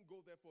 we won't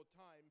go there for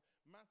time.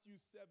 Matthew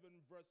 7,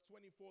 verse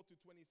 24 to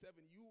 27.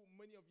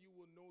 Many of you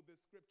will know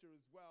this scripture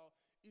as well.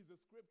 Is a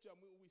scripture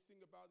we sing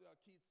about it. Our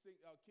kids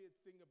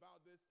sing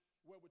about this,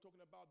 where we're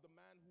talking about the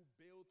man who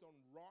built on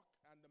rock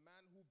and the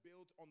man who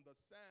built on the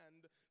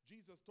sand.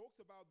 Jesus talks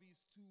about these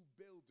two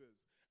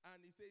builders. And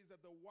he says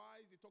that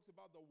he talks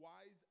about the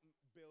wise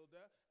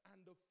builder and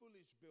the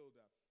foolish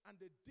builder. And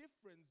the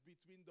difference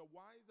between the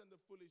wise and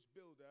the foolish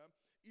builder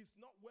is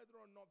not whether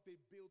or not they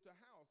built a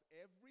house.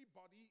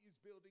 Everybody is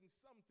building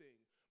something.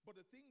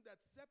 But the thing that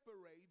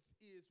separates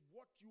is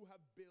what you have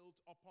built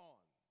upon.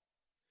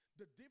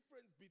 The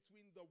difference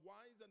between the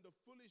wise and the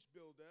foolish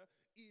builder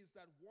is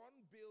that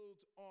one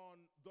built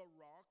on the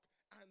rock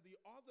and the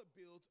other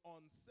built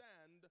on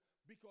sand,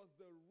 because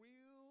the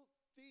real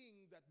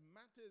thing that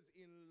matters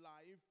in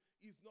life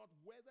is not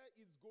whether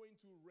it's going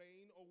to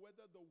rain or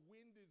whether the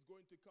wind is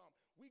going to come.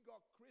 We got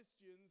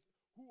Christians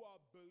who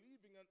are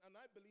believing, and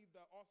I believe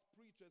that us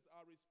preachers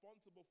are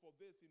responsible for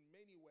this in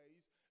many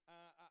ways,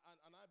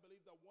 and I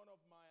believe that one of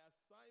my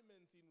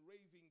assignments in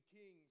raising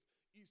kings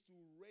is to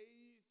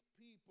raise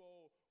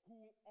people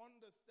who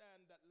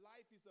understand that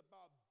life is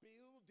about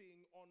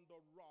building on the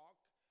rock,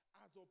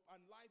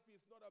 and life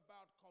is not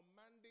about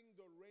commanding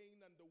the rain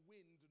and the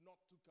wind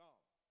not to come.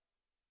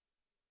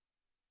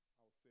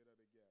 I'll say that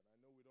again. I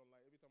know we don't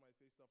like, every time I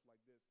say stuff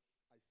like this,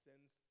 I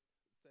sense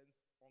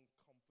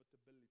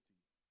uncomfortability.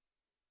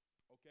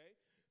 Okay?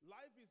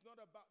 Life is not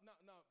about, now,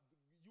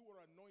 you are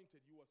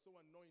anointed. You are so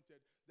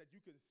anointed that you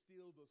can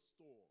steal the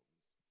storms.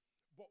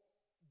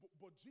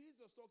 But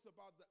Jesus talks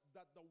about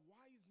that the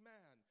wise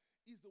man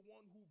is the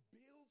one who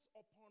builds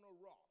upon a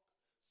rock.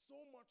 So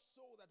much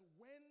so that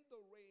when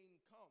the rain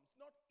comes,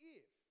 not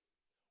if,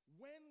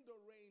 when the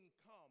rain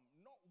comes,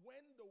 not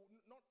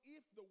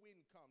if the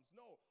wind comes,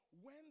 no,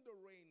 when the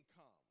rain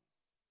comes.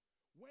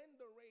 When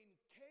the rain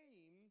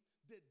came,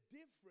 the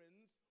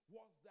difference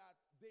was that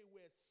they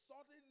were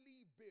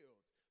suddenly built.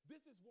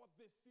 This is what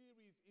this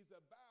series is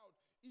about.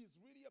 It's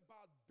really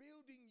about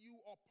building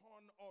you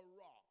upon a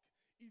rock.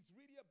 It's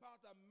really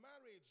about a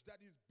marriage that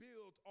is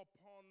built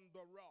upon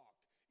the rock.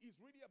 It's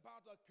really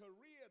about a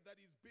career that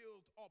is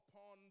built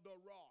upon the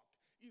rock.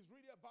 It's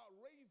really about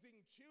raising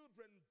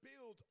children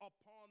built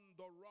upon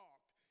the rock.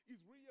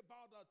 It's really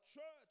about a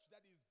church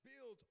that is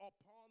built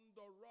upon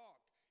the rock.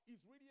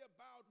 It's really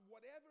about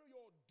whatever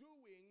you're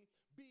doing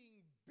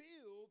being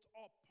built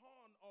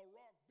upon a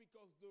rock,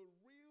 because the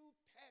real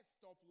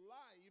test of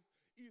life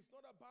is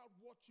not about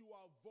what you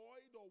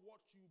avoid or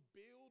what you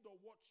build or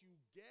what you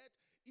get.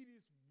 It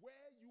is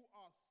where you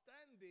are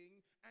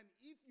standing, and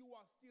if you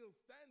are still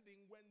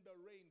standing when the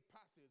rain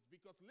passes.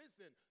 Because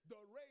listen, the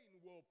rain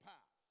will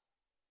pass.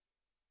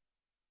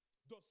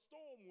 The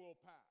storm will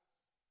pass.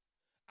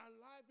 And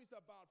life is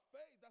about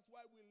faith. That's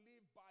why we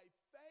live by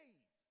faith.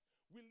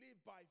 We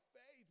live by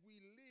faith. We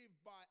live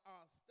by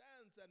our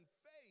stance, and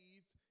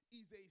faith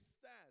is a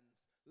stance.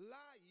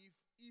 Life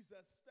is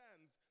a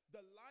stance.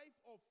 The life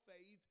of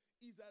faith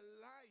is a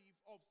life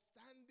of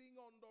standing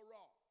on the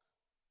rock.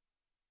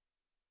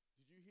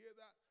 Did you hear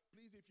that?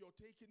 Please, if you're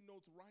taking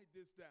notes, write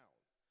this down.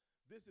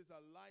 This is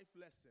a life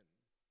lesson,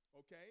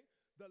 okay?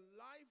 The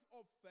life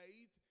of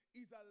faith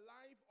is a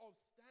life of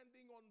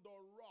standing on the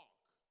rock.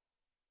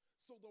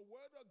 So the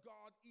word of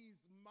God is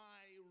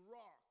my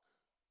rock.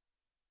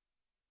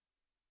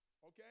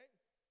 Okay?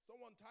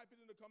 Someone type it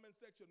in the comment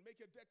section. Make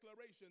a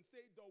declaration.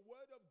 Say, the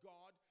word of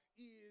God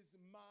is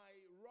my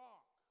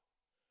rock.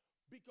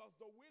 Because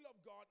the will of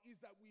God is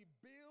that we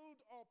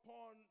build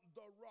upon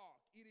the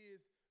rock. It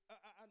is,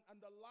 and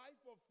the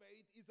life of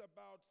faith is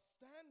about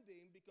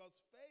standing, because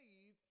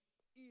faith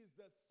is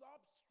the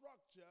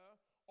substructure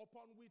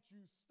upon which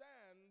you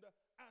stand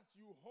as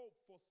you hope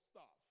for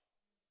stuff.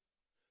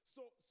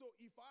 So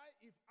if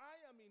I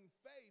am in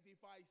faith, if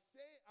I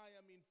say I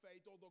am in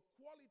faith, or the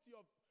quality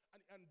of,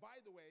 and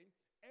by the way,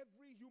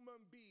 every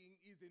human being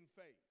is in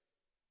faith.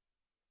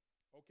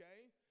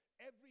 Okay?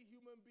 Every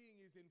human being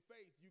is in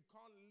faith. You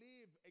can't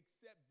live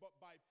except but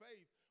by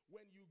faith.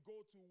 When you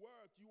go to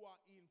work, you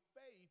are in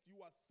faith.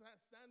 You are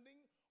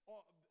standing, or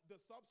the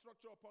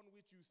substructure upon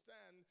which you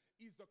stand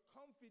is the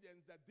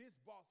confidence that this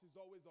boss is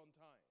always on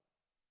time.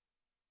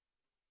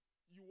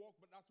 You woke,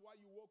 but that's why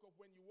you woke up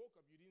when you woke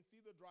up. You didn't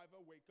see the driver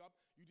wake up.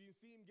 You didn't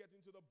see him get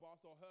into the bus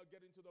or her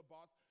get into the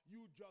bus.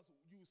 You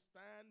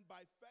stand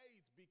by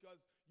faith because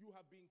you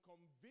have been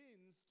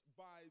convinced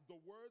by the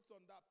words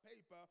on that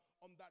paper,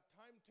 on that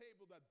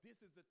timetable, that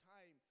this is the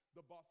time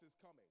the bus is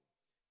coming.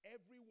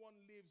 Everyone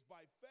lives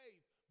by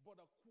faith, but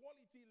a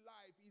quality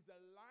life is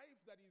a life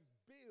that is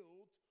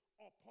built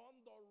upon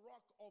the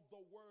rock of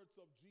the words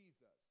of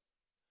Jesus.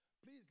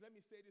 Please let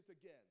me say this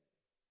again.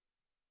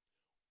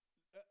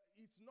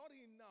 It's not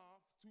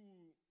enough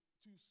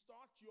to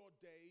start your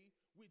day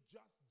with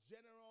just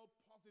general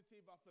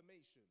positive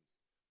affirmations.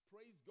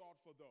 Praise God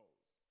for those.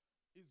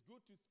 It's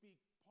good to speak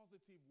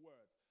positive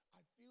words.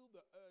 I feel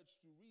the urge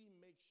to really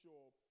make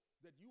sure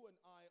that you and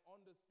I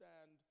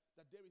understand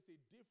that there is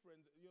a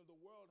difference. You know, the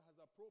world has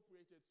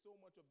appropriated so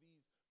much of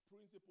these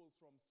principles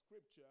from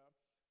Scripture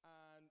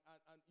and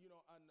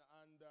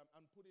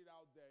put it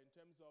out there in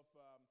terms of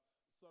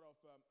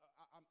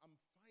I'm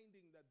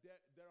finding that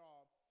there is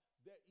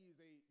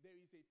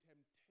a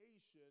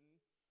temptation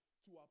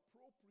to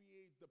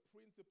appropriate the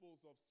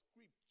principles of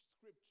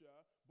Scripture,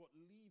 but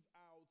leave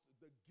out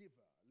the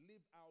giver,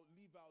 leave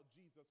out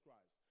Jesus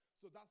Christ.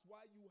 So that's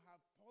why you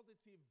have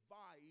positive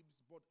vibes,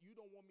 but you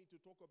don't want me to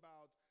talk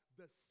about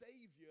the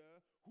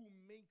Savior who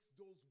makes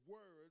those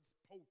words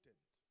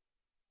potent.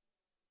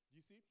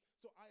 You see?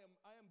 So I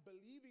am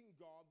believing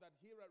God that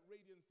here at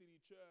Radiant City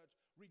Church,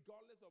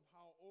 regardless of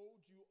how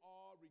old you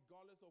are,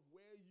 regardless of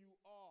where you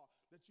are,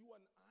 that you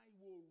and I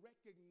will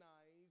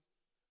recognize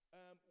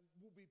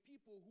will be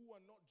people who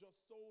are not just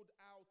sold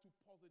out to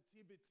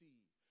positivity,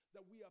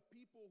 that we are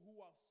people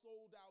who are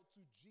sold out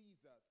to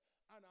Jesus.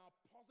 And our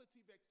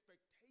positive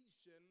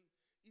expectation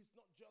is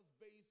not just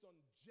based on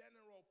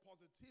general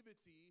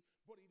positivity,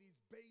 but it is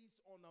based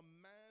on a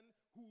man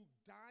who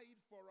died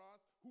for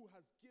us, who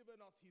has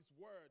given us his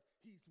word.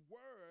 His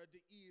word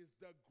is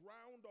the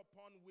ground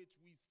upon which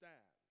we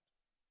stand.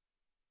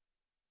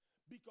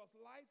 Because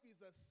life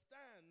is a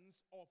stance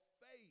of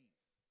faith.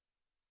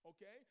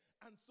 Okay?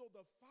 And so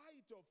the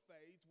fight of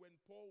faith, when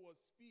Paul was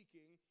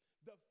speaking,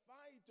 the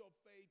fight of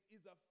faith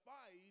is a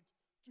fight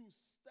to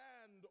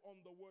stand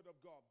on the word of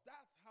God.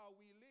 That's how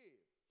we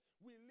live.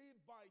 We live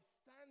by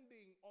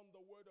standing on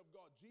the word of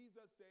God.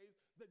 Jesus says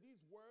that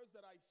these words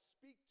that I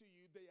speak to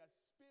you, they are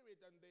spirit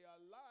and they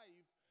are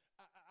life,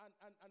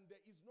 and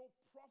there is no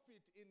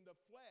profit in the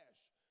flesh.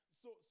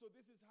 So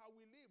this is how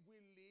we live. We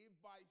live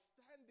by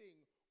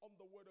standing on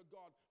the word of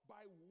God,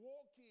 by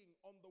walking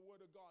on the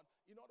word of God.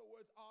 In other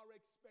words, our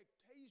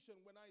expectation,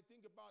 when I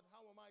think about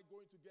how am I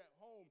going to get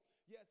home,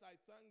 yes, I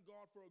thank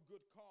God for a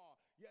good car.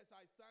 Yes,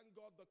 I thank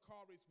God the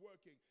car is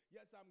working.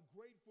 Yes, I'm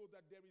grateful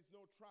that there is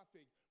no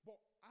traffic.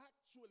 But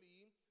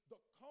actually, the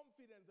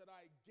confidence that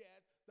I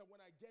get that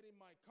when I get in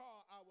my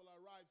car, I will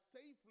arrive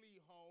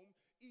safely home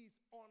is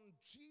on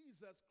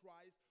Jesus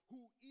Christ,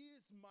 who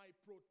is my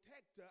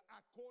protector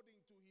according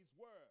to his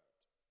word.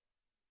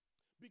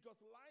 Because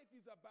life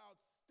is about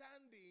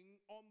standing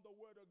on the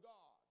word of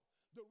God.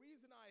 The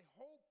reason I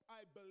hope,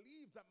 I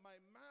believe that my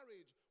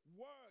marriage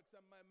works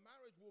and my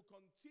marriage will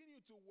continue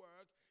to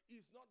work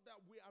is not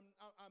that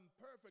I'm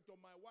perfect or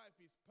my wife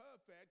is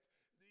perfect.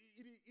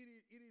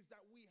 It is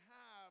that we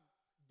have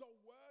the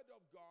word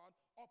of God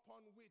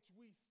upon which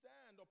we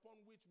stand,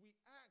 upon which we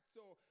act.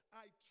 So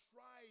I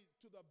try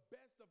to the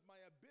best of my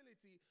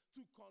ability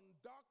to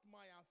conduct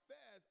my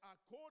affairs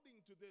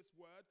according to this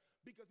word,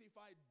 because if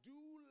I do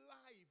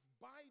life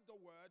by the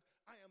word,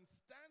 I am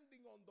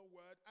standing on the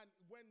word, and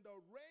when the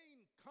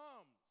rain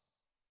comes,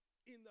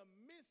 in the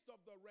midst of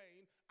the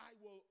rain, I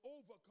will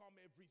overcome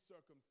every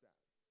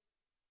circumstance.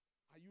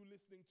 Are you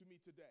listening to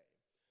me today?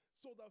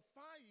 So the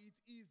fight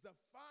is the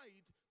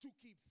fight to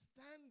keep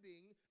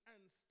standing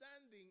and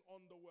standing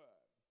on the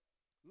word.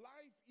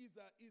 Life is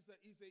a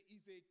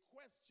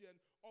question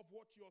of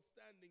what you're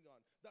standing on.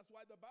 That's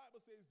why the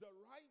Bible says the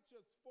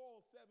righteous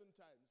fall 7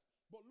 times.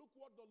 But look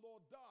what the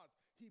Lord does.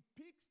 He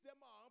picks them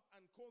up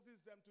and causes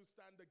them to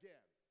stand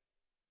again.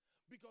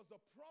 Because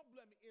the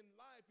problem in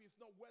life is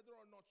not whether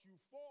or not you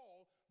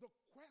fall. The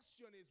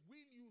question is,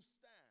 will you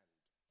stand?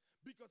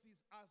 Because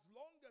as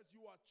long as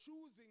you are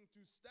choosing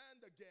to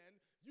stand again,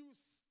 you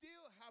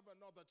still have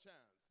another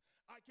chance.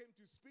 I came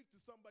to speak to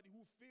somebody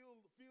who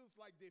feels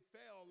like they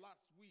fell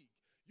last week.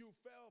 You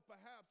fell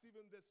perhaps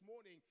even this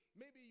morning.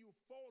 Maybe you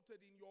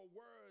faltered in your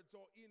words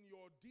or in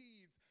your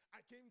deeds.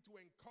 I came to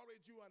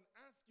encourage you and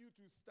ask you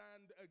to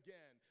stand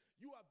again.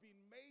 You have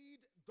been made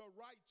the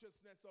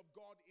righteousness of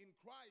God in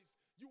Christ.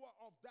 You are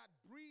of that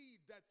breed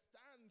that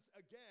stands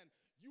again.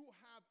 You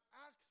have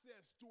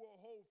access to a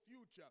whole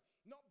future,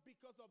 not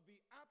because of the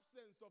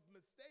absence of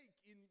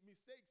mistakes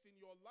in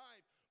your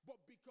life,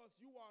 but because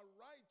you are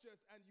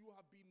righteous and you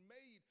have been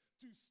made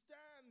to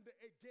stand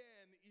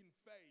again in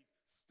faith.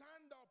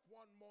 stand up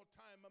one more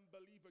time and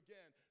believe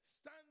again.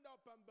 Stand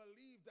up and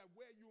believe that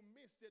where you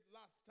missed it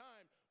last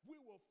time, we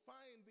will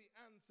find the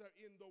answer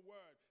in the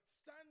word.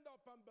 Stand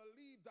up and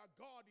believe that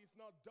God is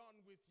not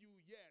done with you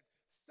yet.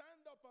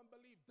 Stand up and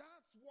believe.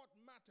 That's what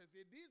matters.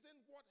 It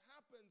isn't what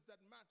happens that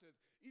matters.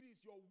 It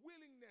is your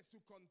willingness to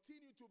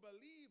continue to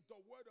believe the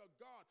word of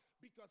God,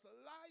 because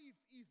life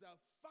is a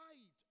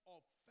fight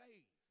of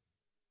faith.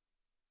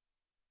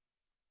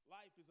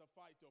 Life is a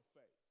fight of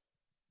faith.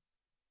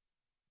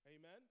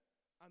 Amen?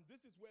 And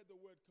this is where the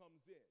word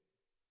comes in.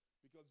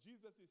 Because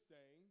Jesus is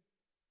saying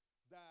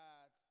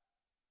that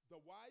the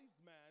wise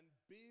man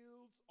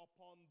builds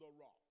upon the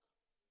rock.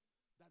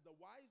 That the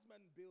wise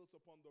man builds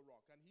upon the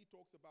rock. And he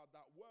talks about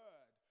that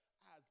word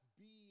as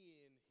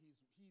being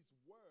his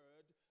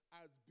word,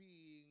 as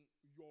being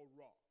your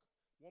rock.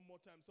 One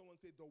more time, someone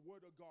say, the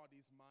word of God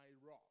is my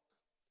rock.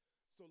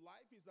 So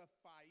life is a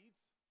fight.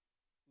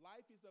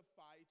 Life is a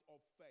fight of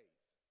faith.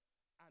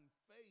 And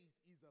faith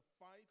is a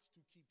fight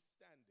to keep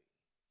standing.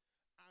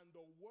 And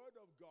the word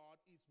of God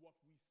is what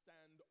we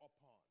stand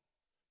upon,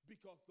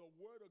 because the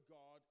word of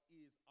God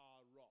is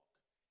our rock.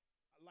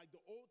 Like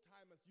the old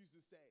timers used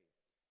to say,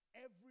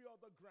 every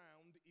other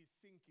ground is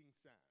sinking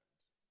sand.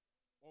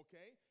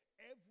 Okay?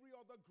 Every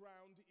other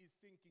ground is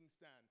sinking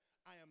sand.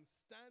 I am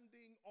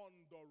standing on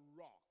the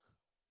rock.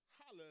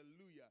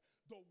 Hallelujah.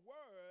 The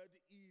word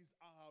is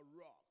our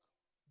rock.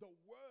 The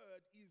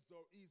word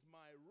is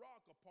my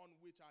rock upon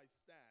which I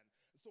stand.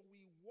 So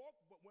we walk,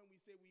 but when we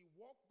say we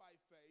walk by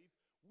faith,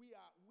 we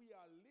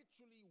are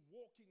literally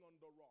walking on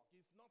the rock.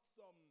 It's not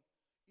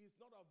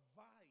a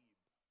vibe,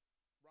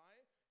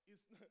 right?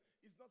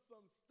 It's not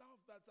some stuff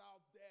that's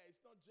out there.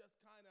 It's not just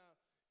kind of,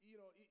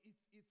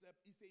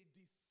 it's a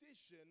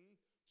decision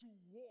to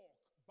walk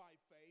by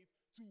faith,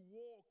 to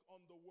walk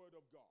on the word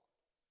of God.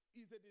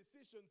 It's a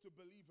decision to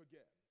believe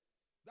again.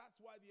 That's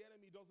why the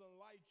enemy doesn't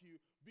like you,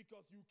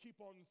 because you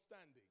keep on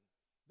standing.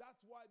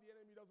 That's why the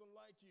enemy doesn't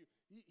like you.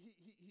 He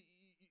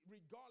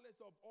regardless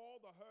of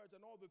all the hurt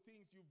and all the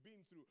things you've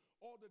been through,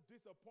 all the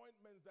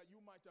disappointments that you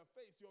might have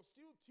faced, you're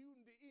still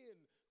tuned in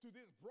to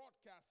this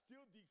broadcast,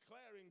 still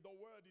declaring the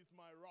word is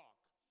my rock.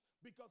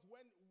 Because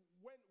when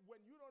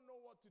you don't know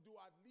what to do,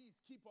 at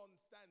least keep on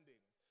standing.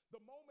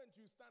 The moment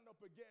you stand up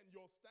again,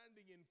 you're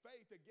standing in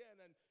faith again,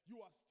 and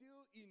you are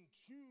still in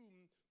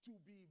tune to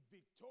be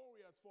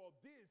victorious. For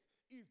this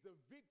is the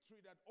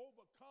victory that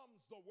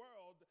overcomes the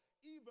world,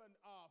 even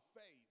our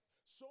faith.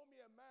 Show me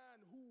a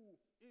man who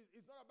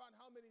is not about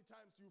how many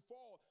times you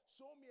fall.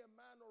 Show me a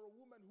man or a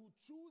woman who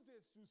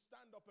chooses to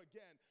stand up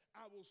again.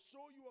 I will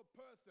show you a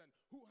person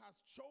who has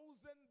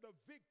chosen the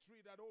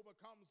victory that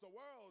overcomes the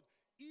world,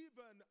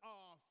 even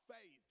our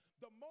faith.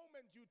 The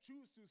moment you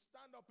choose to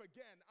stand up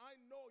again, I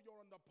know you're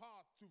on the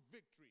path to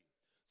victory.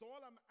 So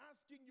all I'm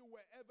asking you,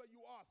 wherever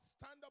you are,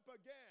 stand up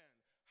again.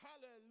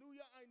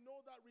 Hallelujah. I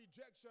know that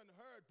rejection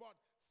hurt, but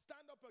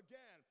stand up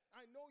again.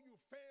 I know you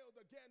failed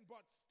again,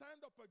 but stand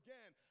up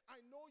again.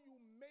 I know you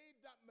made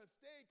that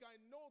mistake. I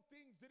know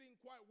things didn't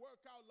quite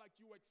work out like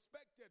you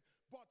expected,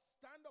 but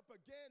stand up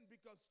again,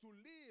 because to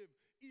live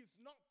is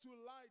not to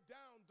lie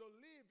down. To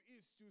live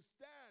is to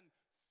stand.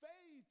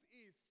 Faith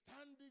is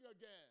standing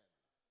again.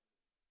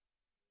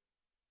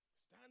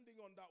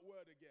 Standing on that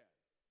word again.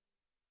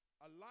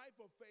 A life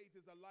of faith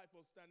is a life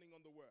of standing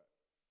on the word.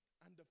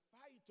 And the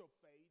fight of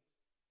faith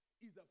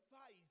is a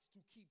fight to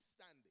keep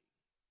standing.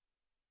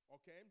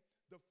 Okay?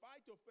 The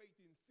fight of faith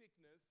in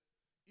sickness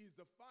is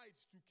the fight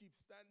to keep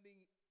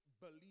standing,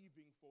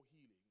 believing for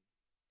healing.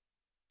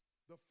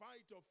 The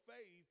fight of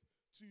faith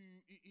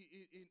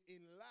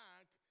in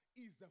lack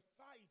is the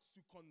fight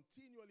to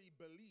continually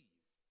believe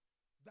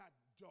that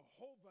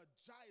Jehovah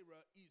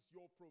Jireh is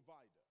your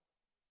provider.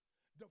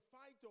 The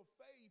fight of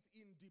faith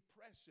in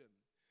depression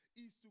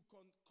is to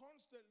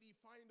constantly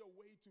find a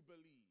way to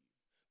believe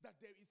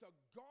that there is a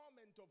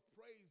garment of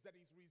praise that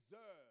is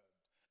reserved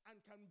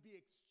and can be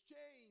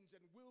exchanged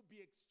and will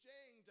be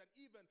exchanged and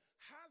even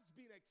has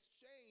been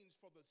exchanged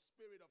for the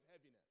spirit of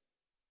heaviness.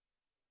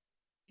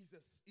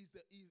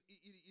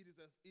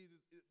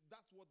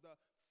 That's what the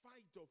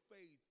fight of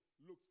faith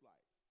looks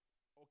like.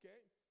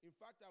 Okay? In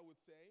fact, I would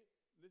say,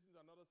 listen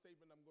to another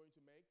statement I'm going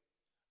to make.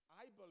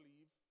 I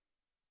believe,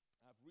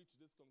 I've reached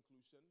this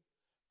conclusion,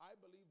 I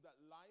believe that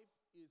life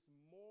is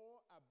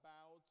more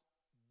about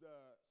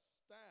the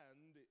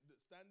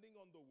standing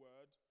on the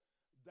word,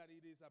 than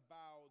it is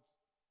about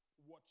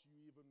what you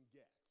even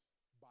get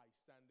by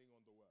standing on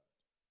the word.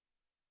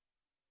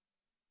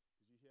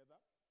 Did you hear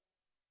that?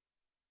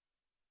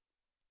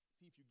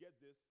 See, if you get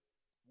this,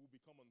 we'll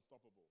become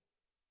unstoppable.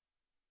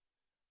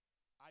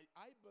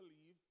 I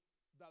believe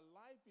that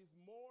life is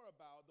more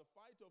about the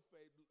fight of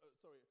faith.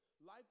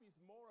 Life is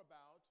more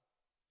about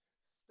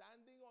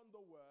standing on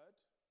the word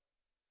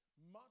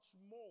much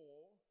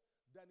more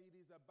than it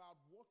is about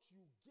what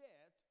you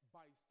get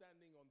by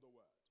standing on the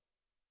word.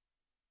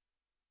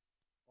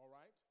 All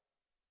right?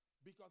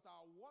 Because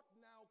our what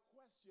now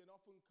question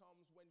often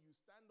comes when you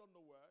stand on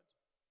the word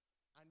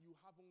and you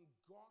haven't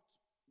got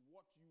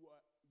what you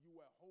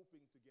were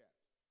hoping to get.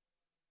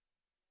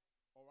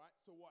 All right?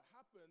 So what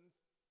happens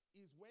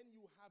is when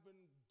you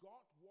haven't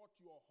got what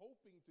you're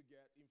hoping to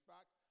get. In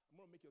fact, I'm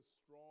going to make a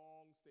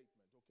strong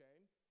statement,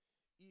 okay?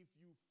 If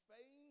you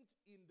faint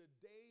in the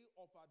day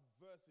of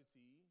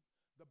adversity,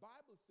 the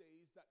Bible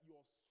says that your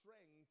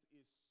strength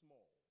is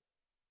small.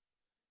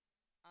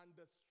 And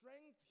the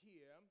strength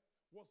here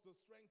was the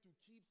strength to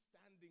keep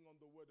standing on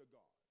the word of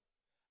God.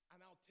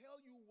 And I'll tell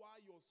you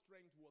why your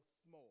strength was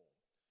small.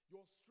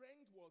 Your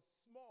strength was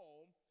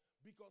small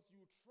because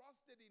you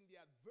trusted in the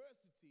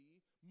adversity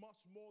much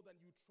more than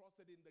you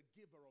trusted in the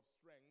giver of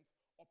strength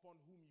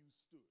upon whom you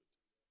stood.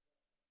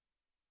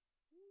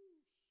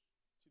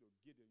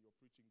 Gideon, you're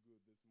preaching good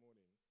this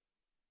morning.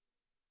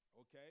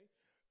 Okay?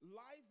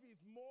 Life is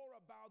more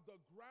about the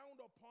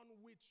ground upon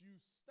which you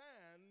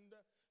stand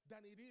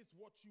than it is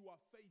what you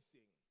are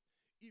facing.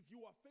 If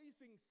you are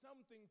facing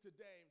something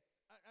today,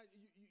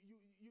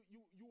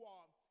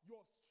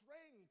 your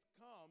strength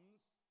comes,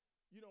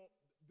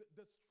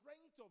 the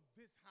strength of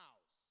this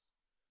house,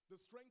 the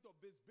strength of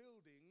this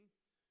building,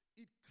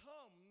 it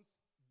comes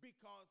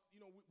because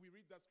we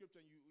read that scripture,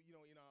 and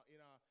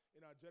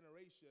in our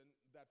generation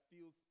that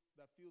feels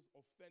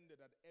offended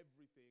at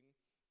everything.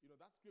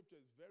 That scripture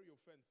is very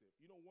offensive.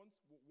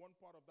 One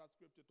part of that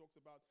scripture talks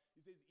about,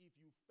 it says, if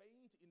you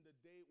faint in the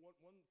day, one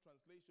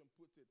translation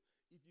puts it,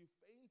 if you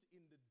faint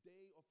in the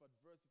day of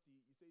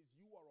adversity, it says,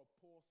 you are a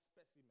poor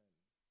specimen.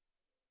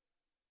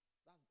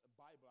 That's the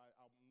Bible.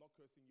 I'm not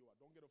cursing you out.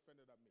 Don't get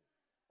offended at me.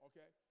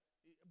 Okay?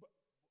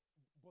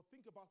 But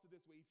think about it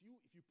this way. If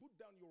you put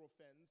down your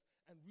offense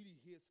and really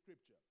hear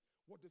scripture,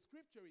 what the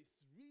scripture is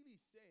really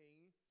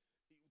saying,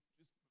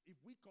 if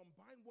we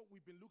combine what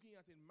we've been looking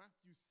at in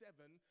Matthew 7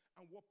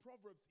 and what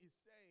Proverbs is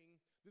saying,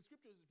 the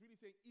scripture is really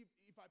saying,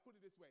 if I put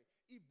it this way,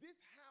 if this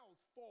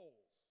house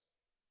falls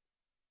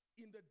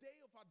in the day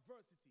of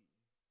adversity,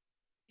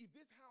 if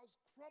this house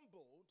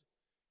crumbled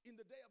in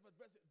the day of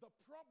adversity, the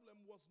problem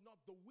was not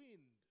the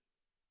wind.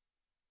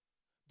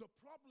 The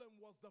problem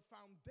was the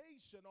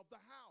foundation of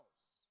the house.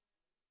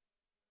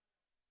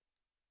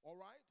 All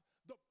right?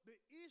 The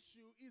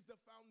issue is the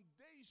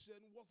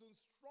foundation wasn't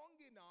strong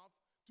enough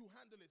to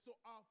handle it. So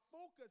our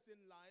focus in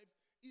life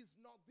is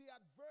not the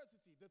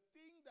adversity. The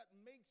thing that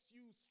makes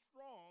you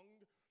strong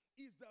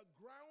is the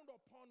ground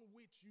upon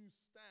which you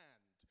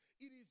stand.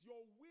 It is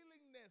your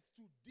willingness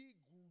to dig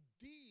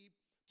deep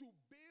to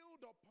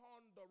build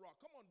upon the rock.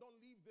 Come on, don't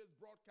leave this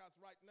broadcast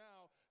right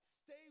now.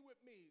 Stay with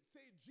me.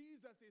 Say,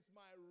 Jesus is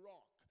my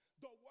rock.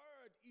 The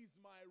word is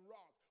my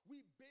rock.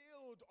 We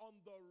build on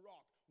the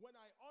rock. When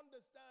I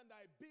understand,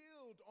 I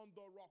build on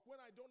the rock. When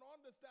I don't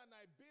understand,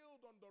 I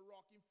build on the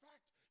rock. In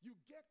fact, you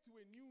get to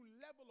a new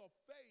level of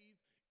faith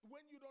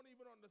when you don't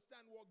even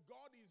understand what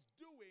God is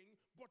doing,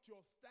 but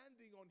you're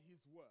standing on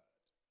his word.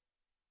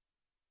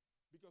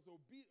 Because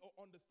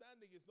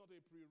understanding is not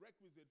a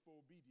prerequisite for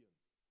obedience.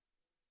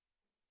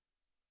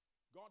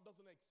 God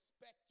doesn't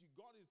expect you.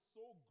 God is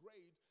so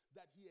great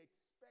that he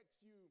expects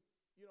you.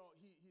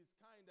 He's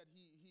kind that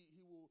he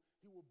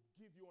will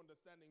give you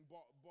understanding,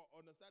 but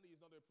understanding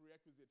is not a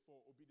prerequisite for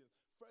obedience.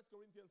 1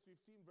 Corinthians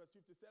 15 verse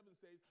 57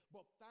 says,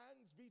 but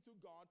thanks be to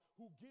God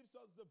who gives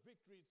us the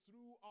victory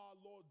through our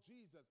Lord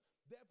Jesus.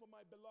 Therefore,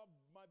 my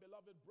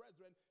beloved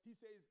brethren, he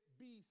says,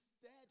 be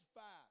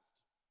steadfast,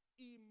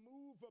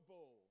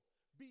 immovable.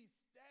 Be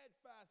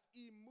steadfast,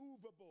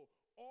 immovable,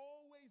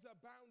 always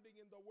abounding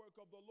in the work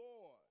of the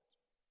Lord,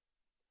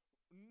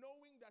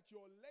 knowing that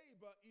your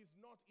labor is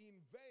not in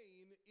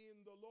vain in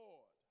the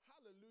Lord.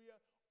 Hallelujah.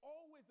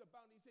 Always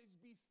abounding. He says,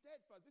 be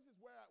steadfast. This is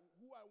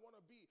who I want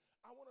to be.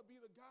 I want to be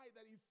the guy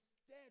that is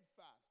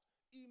steadfast,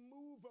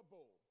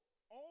 immovable,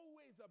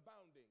 always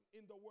abounding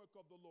in the work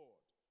of the Lord.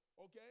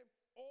 Okay?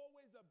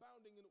 Always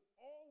abounding and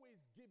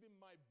always giving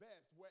my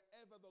best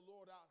wherever the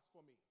Lord asks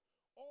for me.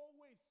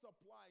 Always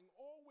supplying,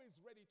 always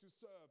ready to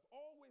serve,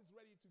 always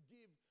ready to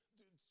give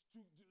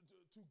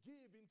to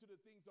give into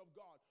the things of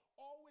God,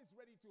 always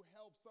ready to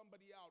help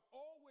somebody out,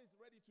 always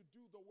ready to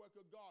do the work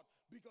of God,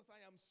 because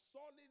I am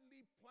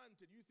solidly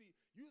planted. You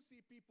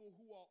see people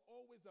who are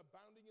always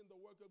abounding in the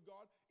work of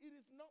God. It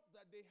is not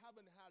that they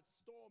haven't had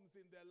storms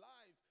in their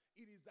lives,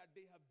 it is that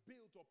they have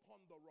built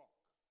upon the rock.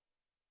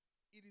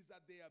 It is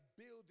that they are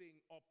building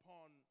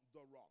upon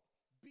the rock.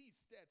 Be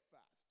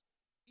steadfast,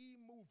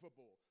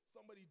 immovable.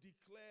 Somebody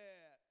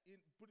declare,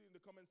 put it in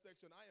the comment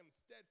section, I am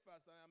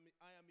steadfast,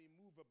 I am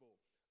immovable.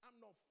 I'm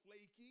not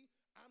flaky,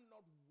 I'm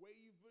not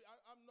wavering,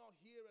 I'm not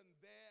here and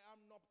there,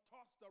 I'm not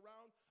tossed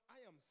around. I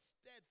am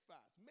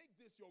steadfast. Make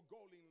this your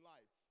goal in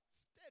life.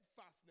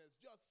 Steadfastness,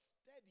 just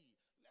steady.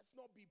 Let's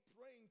not be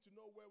praying to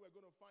know where we're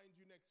going to find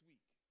you next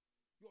week.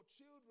 Your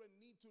children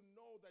need to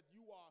know that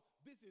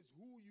this is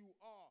who you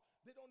are.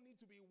 They don't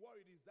need to be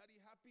worried. Is daddy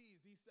happy?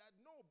 Is he sad?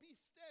 No, be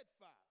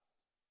steadfast.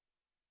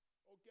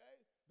 Okay?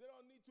 They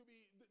don't need to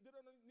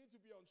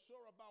be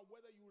unsure about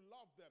whether you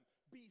love them.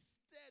 Be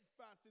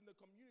steadfast in the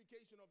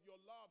communication of your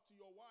love to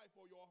your wife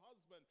or your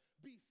husband.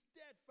 Be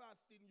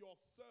steadfast in your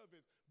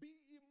service.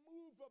 Be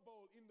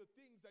immovable in the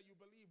things that you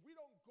believe. We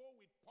don't go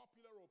with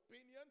popular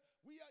opinion.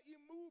 We are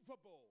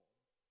immovable.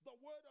 The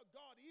word of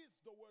God is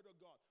the word of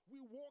God.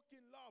 We walk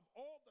in love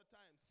all the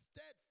time,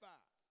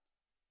 steadfast.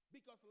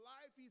 Because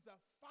life is a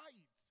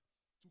fight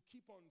to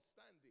keep on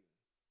standing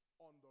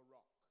on the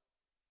rock.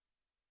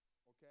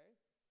 Okay?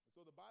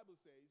 So the Bible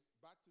says,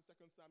 back to 2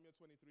 Samuel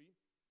 23,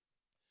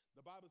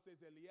 the Bible says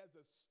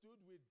Eliezer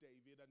stood with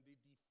David and they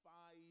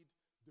defied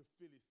the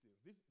Philistines.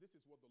 This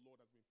is what the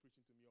Lord has been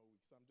preaching to me all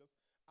week. So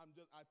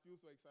I feel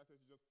so excited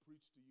to just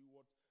preach to you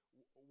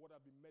what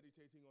I've been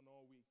meditating on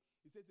all week.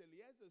 He says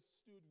Eliezer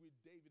stood with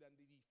David and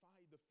they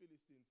defied the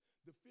Philistines.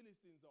 The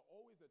Philistines are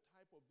always a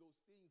type of those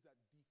things that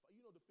defy.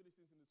 You know the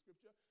Philistines in the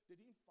scripture? They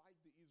didn't fight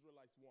the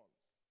Israelites once.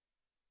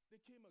 They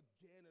came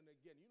again and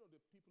again. You know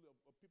the people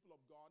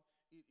of God,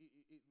 the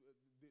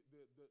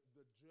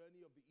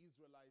journey of the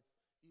Israelites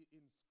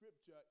in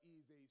scripture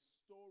is a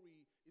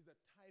story, is a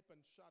type and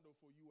shadow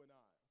for you and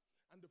I.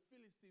 And the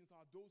Philistines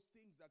are those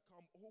things that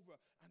come over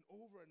and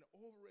over and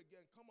over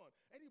again. Come on.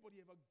 Anybody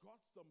ever got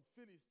some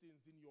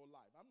Philistines in your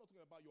life? I'm not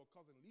talking about your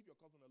cousin. Leave your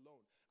cousin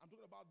alone. I'm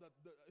talking about the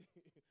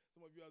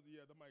some of you are,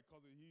 yeah, that's my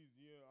cousin. He's,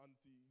 yeah,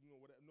 auntie, you know,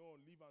 whatever. No,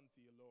 leave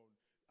auntie alone.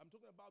 I'm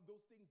talking about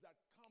those things that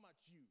come at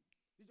you.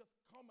 They just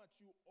come at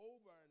you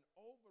over and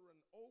over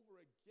and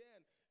over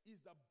again. Is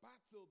the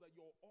battle that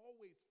you're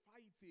always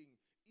fighting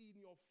in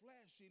your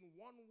flesh in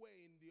one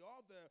way, in the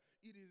other.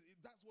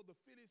 That's what the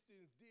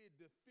Philistines did.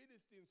 The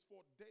Philistines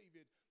fought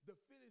David. The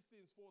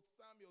Philistines fought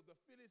Samuel. The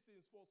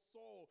Philistines fought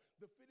Saul.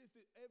 The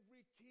Philistines,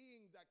 every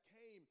king that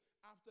came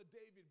after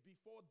David,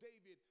 before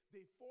David,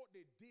 they fought,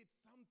 they did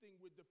something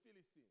with the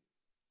Philistines.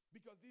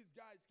 Because these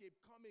guys kept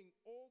coming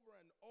over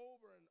and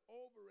over and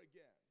over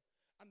again.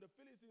 And the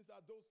Philistines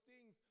are those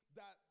things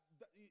that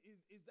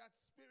is that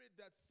spirit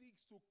that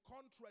seeks to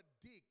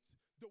contradict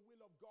the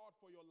will of God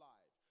for your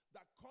life,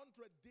 that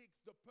contradicts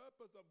the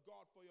purpose of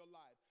God for your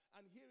life.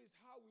 And here is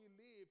how we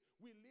live.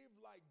 We live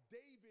like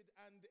David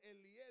and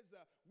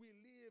Eliezer. We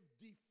live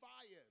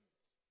defiant.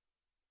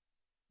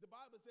 The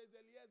Bible says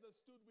Eliezer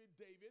stood with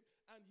David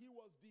and he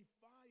was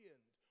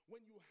defiant.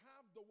 When you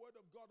have the word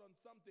of God on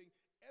something,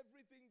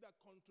 everything that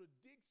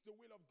contradicts the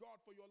will of God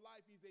for your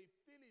life is a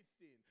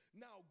Philistine.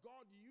 Now,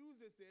 God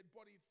uses it,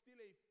 but it's still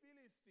a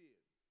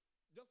Philistine.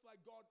 Just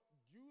like God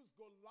used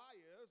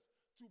Goliath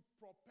to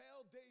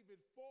propel David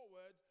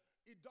forward,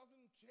 it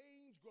doesn't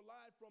change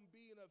Goliath from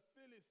being a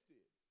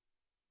Philistine.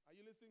 Are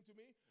you listening to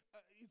me?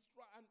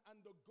 And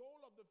the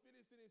goal of the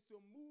Philistine is to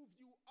move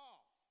you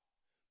off.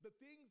 The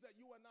things that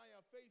you and I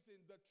are facing,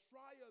 the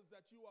trials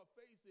that you are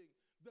facing,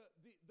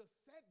 the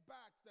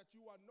setbacks that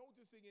you are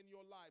noticing in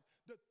your life,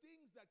 the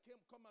things that can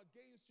come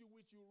against you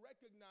which you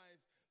recognize,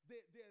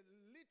 they're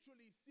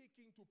literally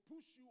seeking to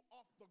push you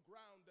off the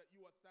ground that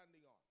you are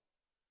standing on.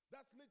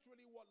 That's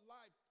literally what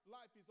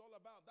life is all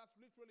about. That's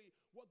literally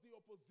what the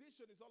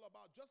opposition is all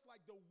about. Just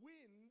like the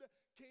wind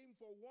came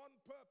for one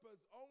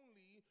purpose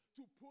only,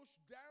 to push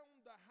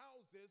down the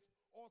houses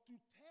or to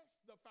test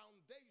the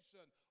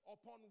foundation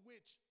upon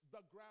which the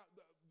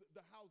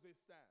houses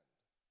stand.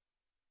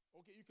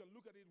 Okay, you can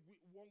look at it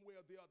one way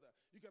or the other.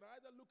 You can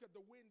either look at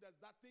the wind as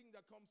that thing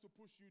that comes to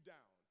push you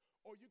down,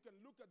 or you can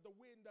look at the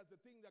wind as the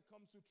thing that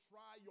comes to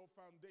try your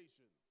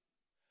foundations.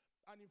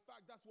 And in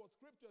fact, that's what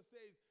scripture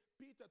says.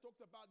 Peter talks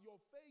about your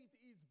faith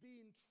is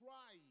being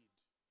tried.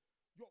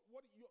 The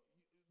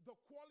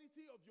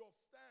quality of your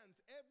stance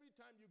every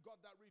time you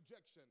got that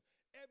rejection,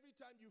 every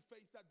time you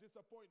face that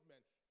disappointment,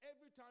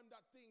 every time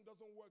that thing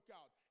doesn't work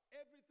out,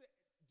 everything.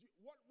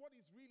 What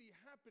is really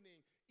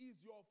happening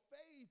is your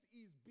faith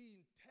is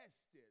being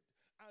tested.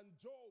 And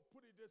Job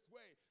put it this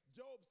way.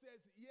 Job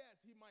says, yes,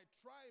 he might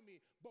try me,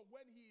 but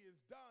when he is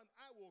done,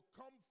 I will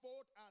come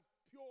forth as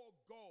pure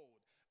gold.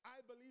 I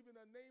believe in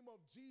the name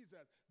of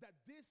Jesus that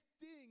this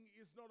thing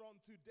is not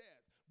unto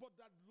death, but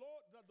that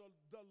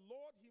the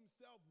Lord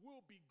himself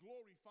will be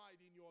glorified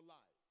in your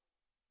life.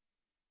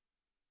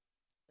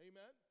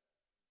 Amen?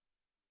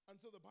 And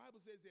so the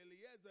Bible says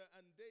Eliezer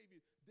and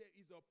David, there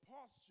is a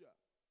posture.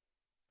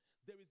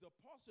 There is a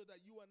posture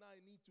that you and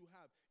I need to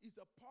have. It's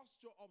a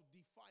posture of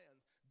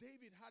defiance.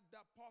 David had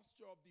that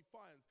posture of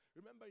defiance.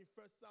 Remember in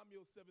 1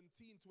 Samuel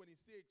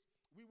 17:26,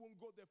 we won't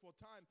go there for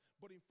time,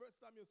 but in 1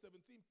 Samuel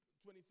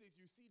 17:26,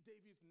 you see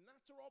David's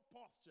natural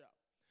posture.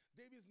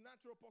 David's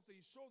natural posture,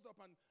 he shows up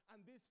and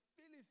this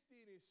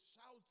Philistine is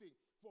shouting.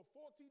 For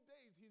 40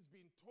 days he's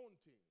been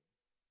taunting.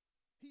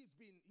 He's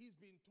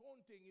been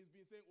taunting. He's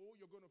been saying, "Oh,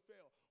 you're going to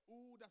fail.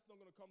 Oh, that's not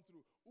going to come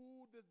through.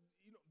 Oh, this,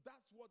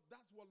 that's what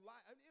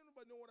lie." And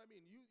everybody know what I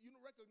mean. You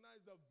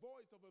recognize the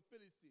voice of a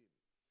Philistine.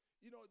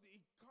 He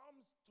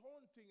comes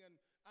taunting and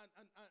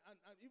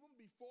even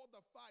before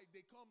the fight,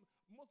 they come.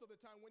 Most of the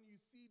time, when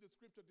you see the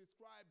scripture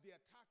describe the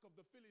attack of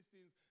the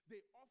Philistines,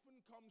 they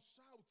often come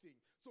shouting.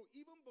 So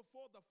even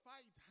before the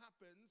fight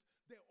happens,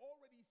 they're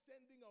already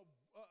sending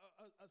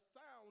a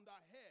sound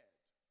ahead.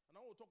 And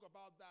I will talk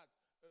about that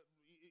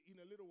in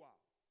a little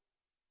while.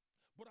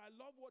 But I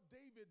love what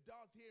David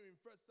does here in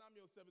 1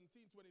 Samuel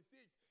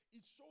 17:26.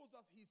 It shows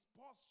us his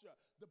posture.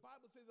 The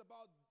Bible says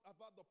about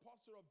the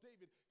posture of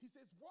David. He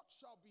says, "What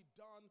shall be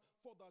done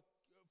for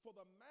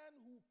the man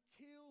who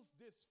kills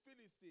this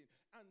Philistine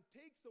and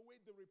takes away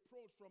the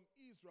reproach from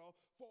Israel?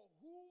 For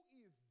who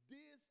is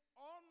this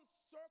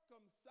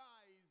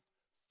uncircumcised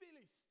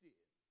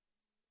Philistine?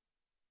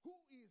 Who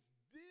is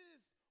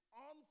this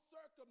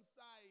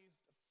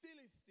uncircumcised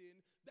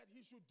Philistine that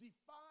he should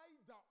defy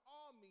the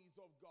armies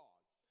of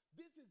God?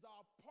 This is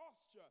our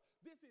posture.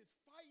 This is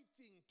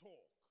fighting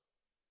talk.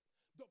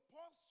 The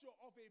posture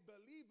of a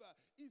believer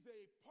is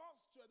a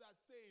posture that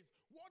says,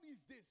 what is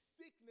this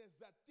sickness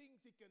that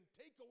thinks it can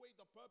take away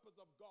the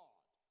purpose of God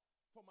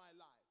for my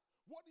life?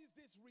 What is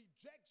this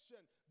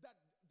rejection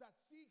that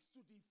seeks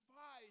to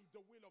defy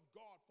the will of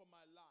God for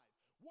my life?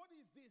 What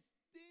is this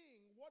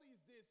thing? What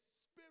is this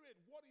spirit?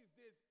 What is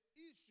this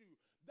issue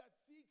that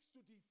seeks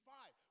to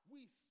defy?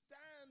 We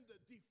stand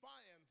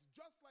defiance,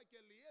 just like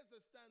Eliezer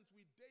stands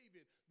with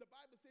David. The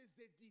Bible says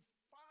they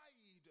defied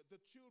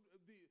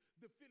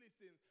the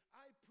Philistines.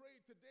 I pray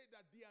today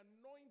that the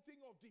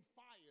anointing of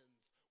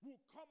defiance will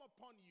come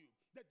upon you,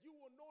 that you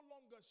will no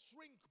longer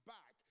shrink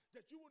back,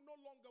 that you will no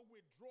longer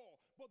withdraw,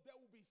 but there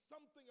will be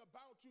something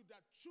about you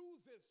that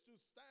chooses to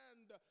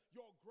stand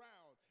your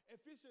ground.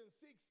 Ephesians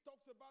 6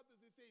 talks about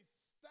this. It says,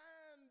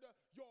 stand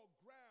your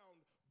ground.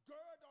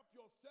 Gird up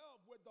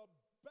yourself with the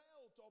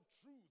belt of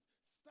truth.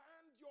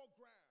 Stand your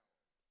ground.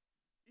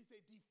 It's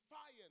a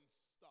defiant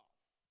stuff.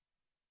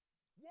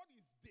 What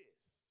is this?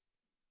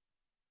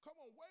 Come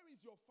on, where is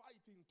your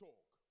fighting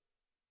talk?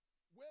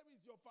 Where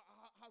is your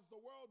has the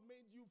world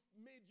made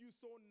you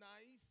so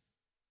nice?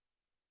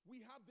 We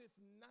have this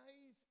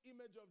nice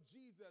image of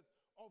Jesus,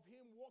 of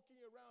him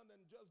walking around and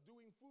just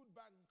doing food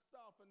bank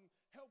stuff and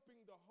helping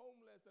the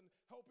homeless and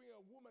helping a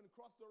woman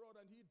cross the road,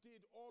 and he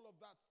did all of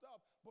that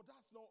stuff. But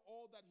that's not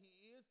all that he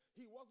is.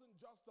 He wasn't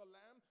just a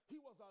lamb. He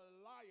was a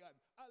lion.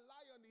 A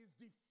lion is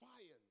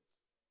defiant.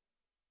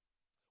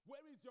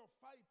 Where is your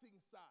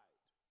fighting side?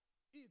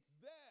 It's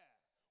there.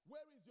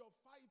 Where is your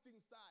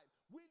fighting side?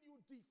 Will you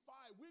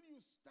defy? Will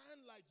you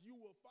stand like you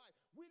will fight?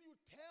 Will you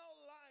tell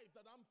life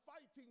that I'm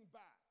fighting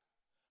back?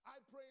 I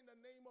pray in the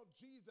name of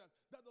Jesus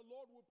that the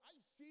Lord will. I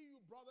see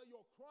you, brother.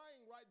 You're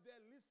crying right there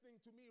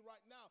listening to me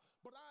right now.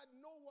 But I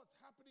know what's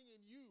happening in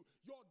you.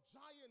 Your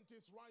giant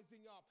is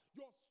rising up.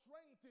 Your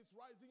strength is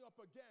rising up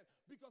again.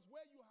 Because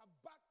where you have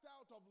backed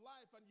out of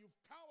life and you've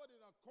cowered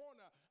in a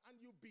corner and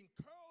you've been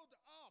curled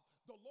up,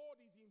 the Lord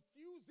is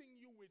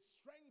infusing you with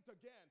strength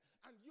again.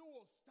 And you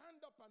will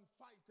stand up and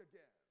fight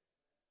again.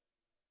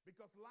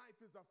 Because life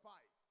is a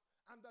fight.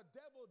 And the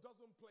devil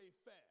doesn't play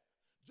fair.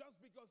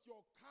 Just because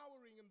you're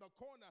cowering in the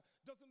corner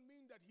doesn't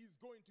mean that he's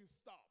going to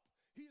stop.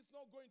 He's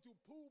not going to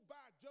pull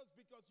back just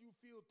because you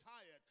feel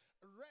tired.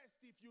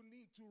 Rest if you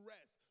need to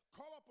rest.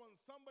 Call upon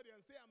somebody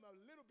and say, I'm a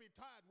little bit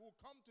tired. We'll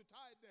come to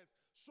tiredness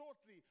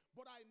shortly.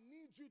 But I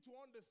need you to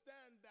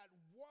understand that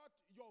what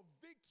your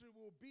victory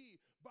will be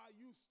by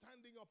you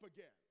standing up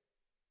again.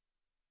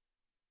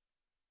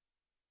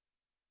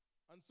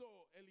 And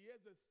so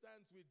Eliezer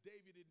stands with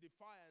David in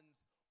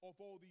defiance of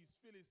all these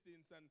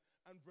Philistines. And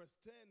verse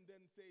 10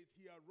 then says,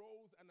 he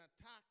arose and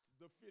attacked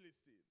the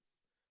Philistines.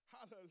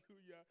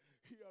 Hallelujah.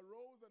 He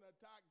arose and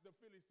attacked the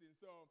Philistines.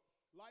 So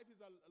life is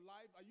a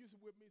life. Are you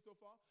with me so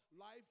far?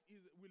 Life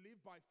is, we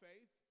live by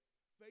faith.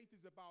 Faith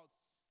is about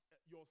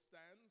your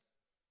stance.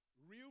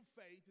 Real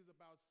faith is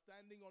about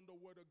standing on the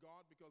word of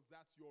God because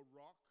that's your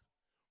rock.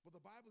 But the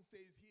Bible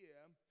says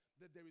here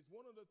that there is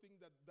one other thing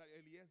that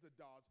Eliezer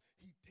does.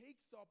 He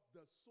takes up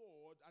the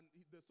sword, and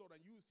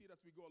you will see it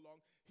as we go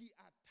along. He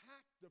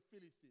attacked the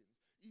Philistines.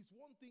 It's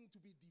one thing to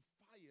be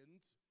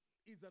defiant,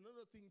 is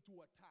another thing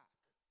to attack.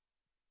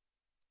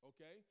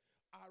 Okay?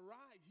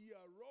 Arise, he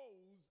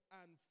arose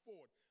and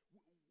fought.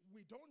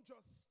 We don't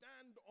just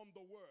stand on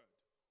the word.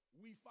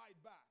 We fight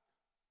back.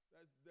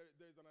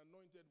 There's an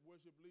anointed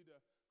worship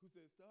leader who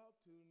says, talk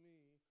to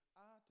me,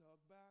 I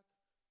talk back.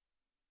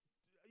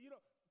 You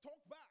know, talk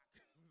back.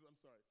 I'm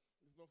sorry.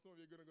 It's not some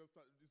of you are going to go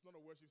start. It's not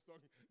a worship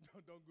song.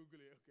 Don't Google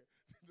it, okay?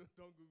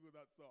 Don't Google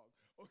that song.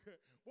 Okay.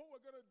 What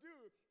we're going to do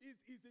is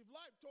if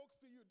life talks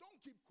to you,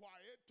 don't keep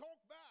quiet. Talk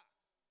back.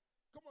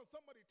 Come on,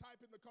 somebody type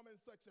in the comment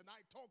section,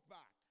 I talk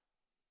back.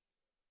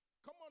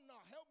 Come on now,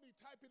 help me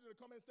type it in the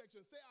comment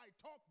section. Say, I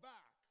talk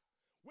back.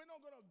 We're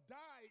not going to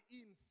die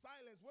in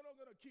silence. We're not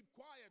going to keep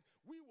quiet.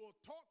 We will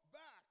talk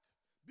back.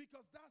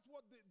 Because that's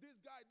what this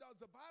guy does.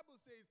 The Bible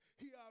says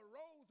he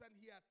arose and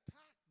he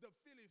attacked the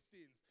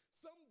Philistines.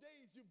 Some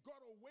days you've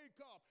got to wake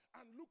up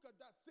and look at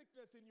that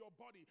sickness in your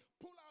body.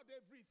 Pull out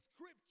every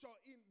scripture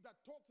that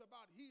talks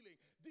about healing.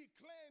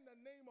 Declare in the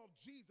name of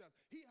Jesus,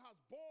 he has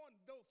borne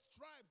those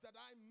stripes that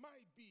I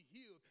might be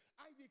healed.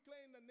 I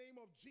declare in the name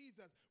of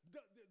Jesus,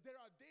 there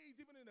are days,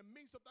 even in the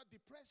midst of that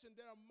depression,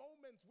 there are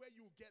moments where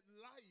you get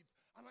light.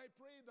 And I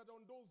pray that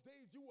on those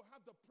days you will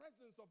have the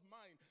presence of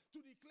mind to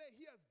declare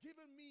he has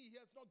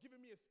not given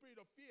me a spirit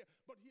of fear,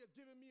 but he has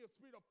given me a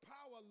spirit of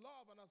power,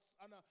 love, and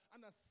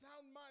a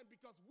sound mind,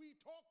 because we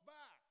talk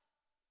back.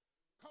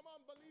 Come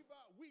on,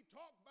 believer, we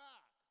talk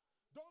back.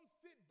 Don't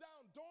sit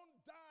down. Don't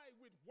die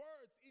with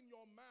words in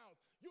your mouth.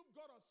 You've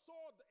got a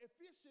sword.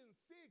 Ephesians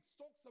 6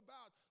 talks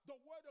about the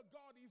word of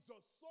God is the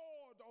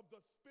sword sword of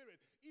the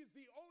Spirit is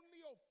the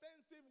only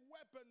offensive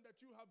weapon that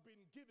you have been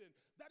given.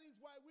 That is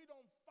why we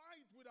don't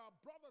fight with our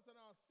brothers and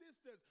our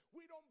sisters.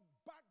 We don't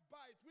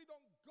backbite. We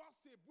don't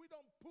gossip. We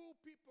don't pull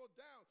people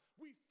down.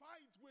 We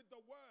fight with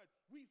the word.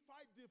 We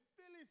fight the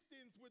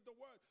Philistines with the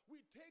word.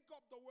 We take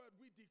up the word.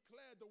 We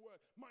declare the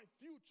word. My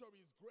future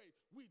is great.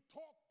 We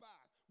talk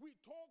back. We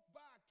talk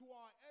back to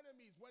our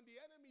enemies. When the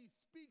enemy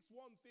speaks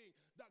one thing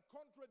that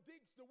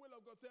contradicts the will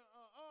of God, say,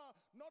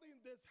 not in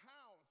this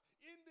house.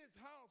 In this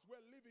house,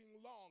 we're living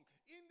long.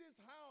 In this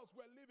house,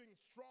 we're living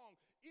strong.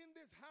 In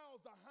this house,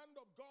 the hand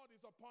of God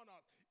is upon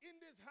us. In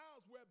this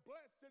house, we're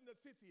blessed in the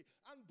city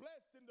and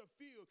blessed in the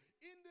field.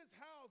 In this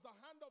house, the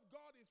hand of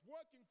God is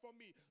working for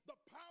me. The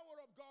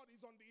power of God is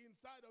on the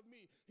inside of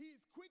me. He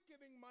is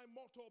quickening my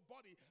mortal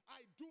body.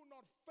 I do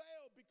not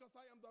fail because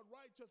I am the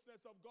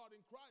righteousness of God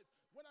in Christ.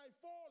 When I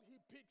fall, he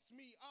picks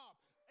me up.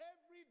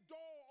 Every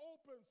door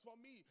opens for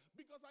me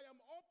because I am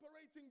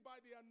operating by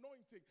the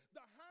anointing.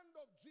 The hand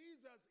of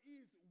Jesus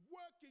is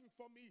working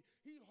for me.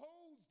 He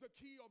holds the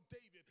key of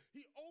David.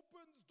 He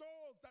opens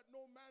doors that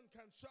no man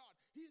can shut.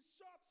 He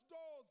shuts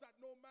doors that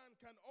no man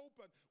can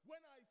open.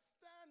 When I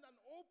stand and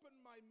open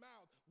my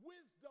mouth,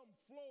 wisdom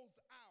flows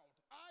out.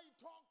 I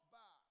talk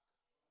back.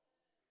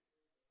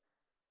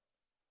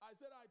 I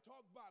said I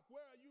talk back.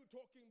 Where are you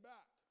talking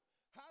back?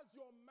 Has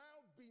your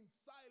mouth been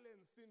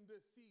silenced in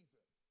this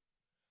season?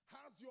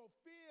 Has your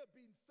fear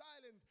been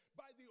silenced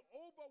by the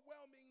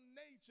overwhelming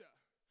nature?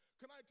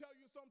 Can I tell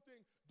you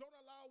something? Don't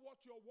allow what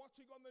you're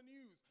watching on the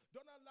news.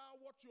 Don't allow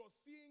what you're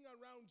seeing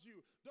around you.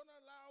 Don't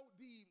allow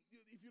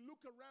if you look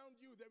around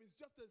you, there is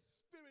just a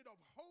spirit of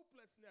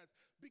hopelessness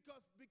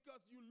because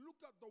you look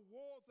at the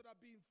wars that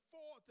are being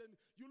fought and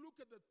you look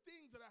at the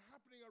things that are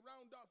happening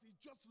around us. It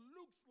just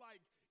looks like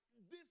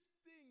this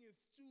thing is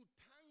too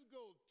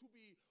tangled to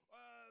be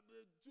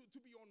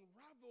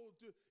unraveled.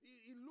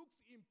 It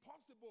looks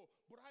impossible,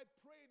 but I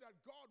pray that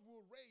God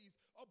will raise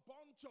a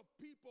bunch of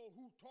people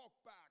who talk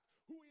back,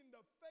 who in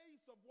the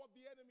face of what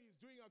the enemy is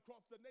doing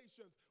across the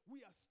nations,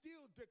 we are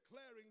still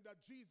declaring that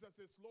Jesus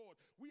is Lord.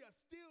 We are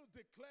still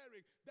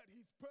declaring that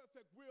his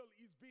perfect will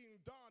is being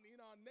done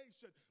in our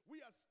nation. We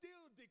are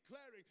still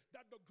declaring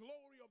that the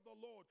glory of the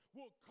Lord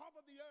will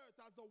cover the earth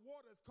as the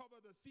waters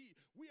cover the sea.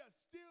 We are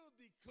still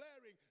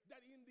declaring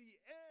that in the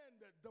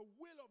end, the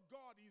will of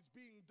God is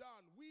being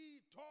done.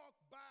 We talk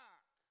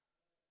back.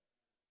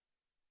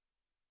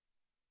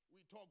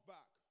 We talk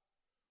back.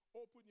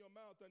 Open your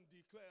mouth and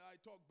declare, I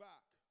talk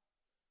back.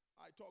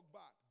 I talk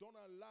back. Don't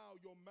allow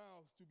your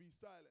mouth to be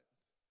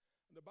silenced.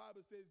 And the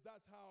Bible says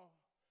that's how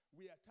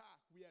we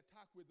attack. We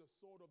attack with the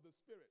sword of the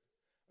Spirit.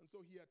 And so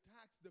he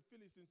attacks the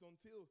Philistines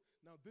until,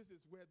 now this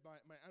is where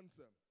my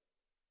answer.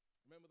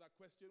 Remember that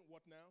question,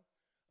 what now?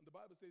 And the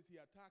Bible says he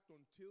attacked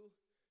until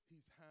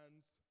his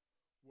hands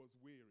was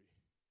weary.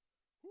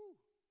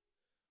 Whew.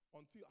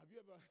 Until, have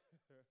you ever,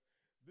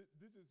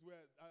 this is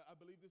where, I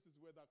believe this is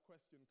where that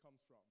question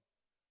comes from.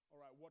 All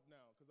right, what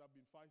now? Because I've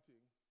been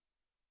fighting,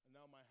 and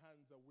now my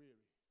hands are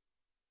weary.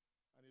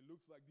 And it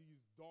looks like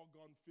these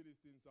doggone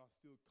Philistines are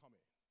still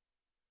coming.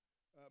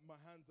 My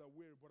hands are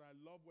weary, but I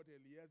love what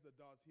Eliezer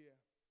does here.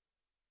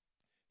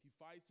 He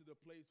fights to the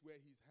place where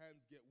his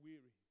hands get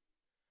weary.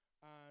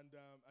 And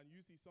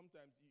you see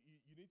sometimes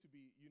you need to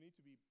be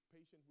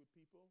patient with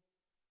people.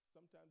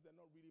 Sometimes they're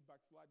not really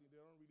backsliding. They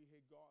don't really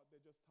hate God.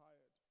 They're just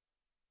tired.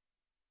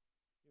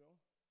 You know?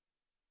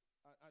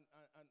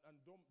 And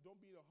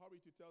don't be in a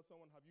hurry to tell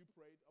someone, have you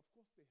prayed? Of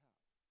course they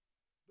have.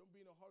 Don't be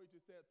in a hurry to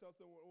tell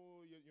someone,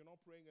 oh, you're not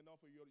praying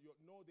enough. Or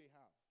no, they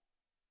have.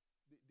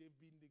 They've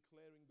been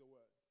declaring the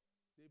word.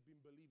 They've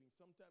been believing.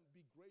 Sometimes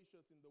be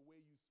gracious in the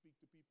way you speak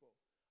to people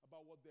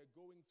about what they're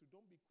going through.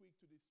 Don't be quick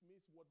to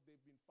dismiss what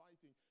they've been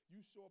fighting.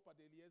 You show up at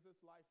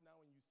Eliezer's life now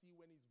and you see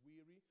when he's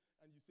weary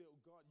and you say, oh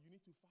God, you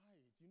need to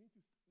fight. You need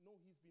to, no,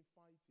 he's been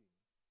fighting.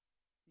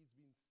 He's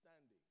been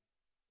standing.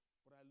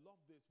 But I love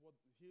this.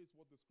 Here's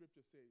what the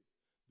scripture says.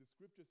 The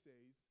scripture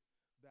says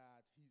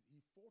that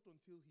he fought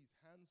until his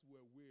hands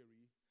were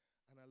weary.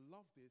 And I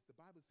love this. The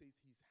Bible says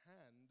his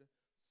hand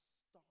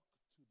stuck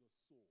to the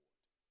sword.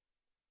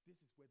 This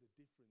is where the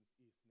difference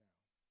is now.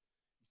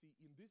 You see,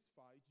 in this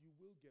fight, you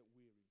will get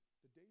weary.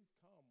 The days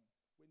come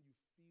when you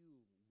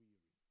feel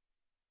weary.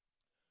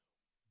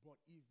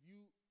 But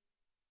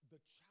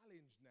the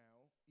challenge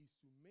now is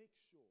to make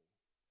sure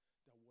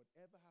that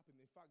whatever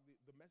happened, in fact,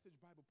 the Message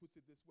Bible puts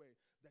it this way,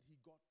 that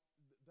he kept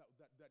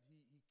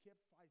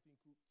fighting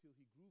till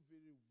he grew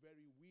very,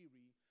 very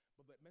weary.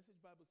 But the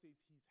Message Bible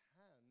says his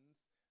hands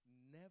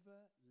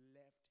never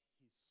left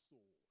his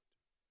sword.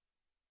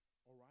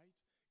 All right?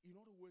 In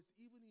other words,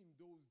 even in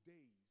those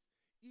days,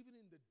 even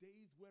in the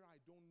days where I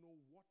don't know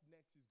what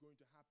next is going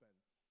to happen,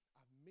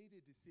 I've made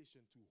a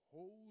decision to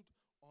hold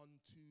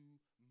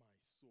onto my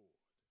sword.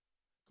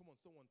 Come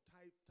on, someone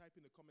type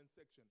in the comment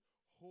section,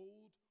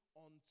 hold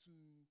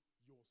onto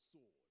your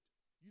sword.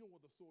 You know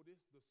what the sword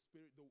is? The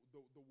spirit,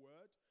 the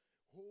word.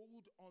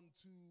 Hold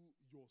onto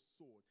your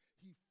sword.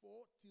 He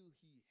fought till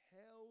he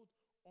held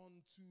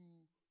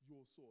onto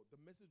your sword. The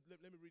message,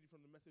 let me read it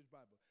from the Message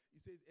Bible.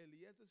 It says,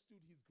 Eliezer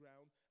stood his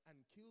ground and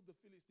killed the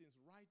Philistines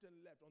right and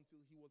left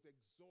until he was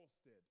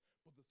exhausted.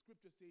 But the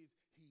scripture says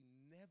he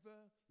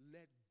never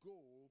let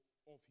go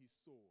of his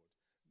sword.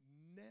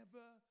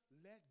 Never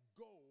let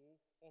go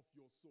of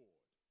your sword.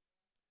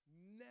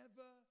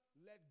 Never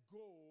let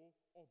go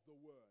of the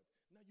word.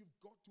 Now you've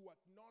got to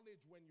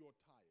acknowledge when you're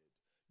tired.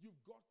 You've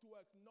got to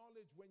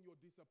acknowledge when you're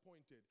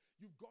disappointed.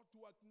 You've got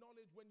to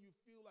acknowledge when you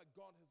feel like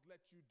God has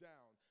let you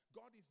down.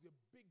 God is a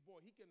big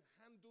boy. He can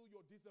handle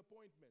your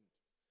disappointment.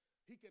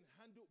 He can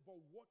handle,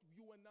 but what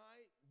you and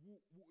I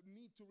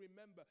need to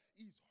remember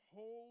is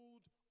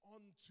hold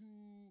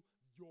onto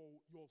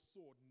your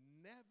sword.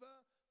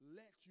 Never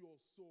let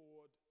your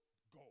sword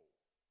go.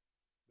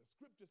 The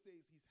scripture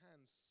says his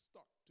hand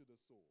stuck to the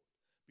sword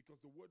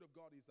because the word of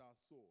God is our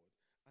sword.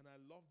 And I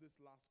love this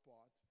last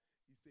part.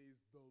 He says,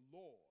 the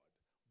Lord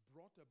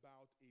brought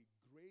about a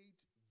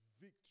great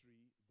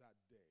victory that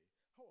day.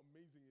 How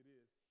amazing it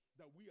is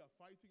that we are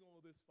fighting all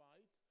these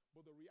fights,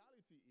 but the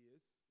reality is,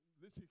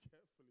 listen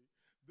carefully,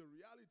 the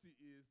reality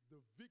is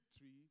the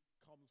victory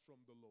comes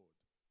from the Lord.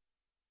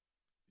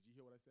 Did you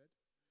hear what I said?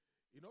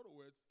 In other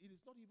words, it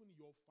is not even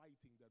your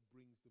fighting that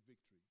brings the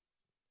victory.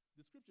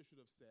 The scripture should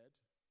have said,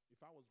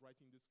 if I was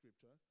writing this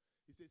scripture,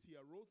 it says he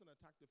arose and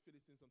attacked the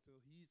Philistines until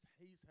his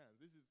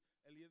hands, this is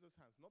Eliezer's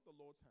hands, not the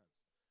Lord's hands,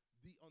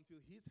 until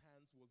his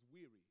hands was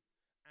weary,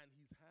 and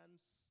his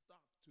hands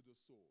stuck to the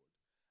sword.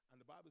 And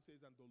the Bible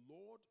says, and the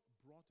Lord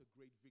brought a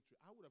great victory.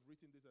 I would have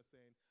written this as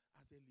saying,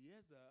 as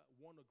Eliezer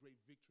won a great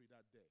victory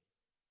that day.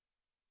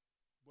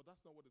 But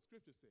that's not what the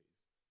scripture says.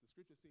 The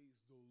scripture says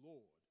the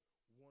Lord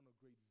won a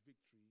great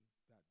victory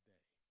that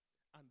day.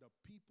 And the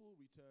people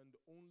returned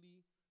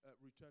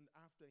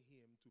after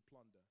him to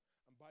plunder.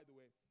 And by the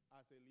way,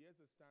 as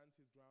Eliezer stands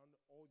his ground,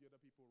 all the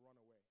other people run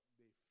away.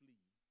 They flee.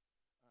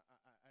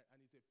 And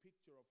it's a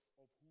picture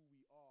of who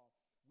we are.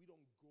 We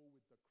don't go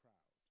with the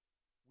crowd.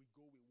 We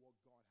go with what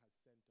God has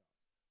sent us.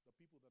 The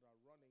people that are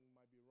running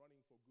might be running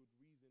for good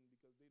reason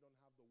because they don't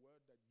have the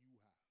word that you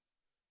have.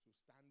 So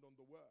stand on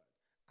the word.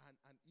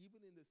 And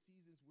even in the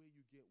seasons where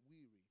you get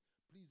weary,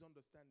 please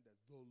understand that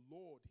the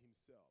Lord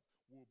himself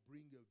will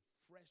bring a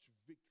fresh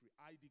victory.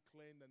 I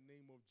declare in the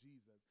name of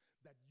Jesus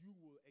that you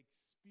will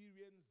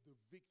experience the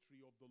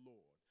victory of the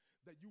Lord.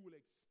 That you will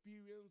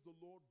experience the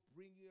Lord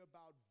bringing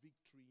about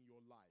victory in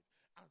your life.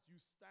 As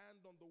you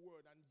stand on the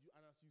word and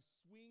as you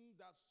swing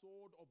that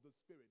sword of the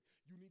Spirit,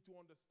 you need to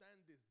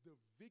understand this. The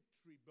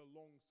victory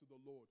belongs to the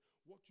Lord.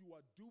 What you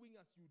are doing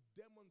as you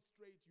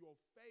demonstrate your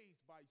faith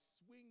by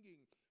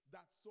swinging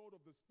that sword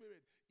of the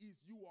Spirit is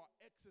you are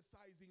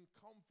exercising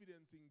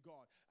confidence in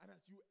God. And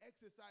as you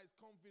exercise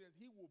confidence,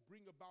 he will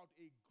bring about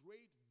a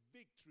great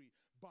victory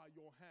by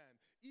your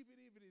hand. Even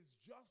if it is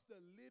just a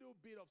little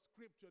bit of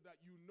scripture that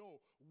you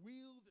know,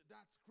 wield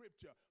that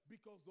scripture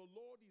because the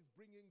Lord is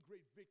bringing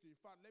great victory. In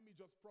fact, let me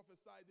just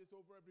prophesy this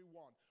over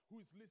everyone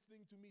who is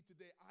listening to me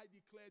today. I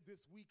declare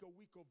this week a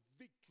week of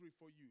victory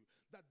for you.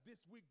 That this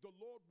week the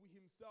Lord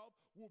himself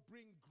will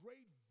bring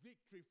great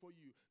victory for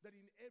you. That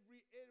in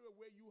every area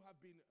where you have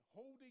been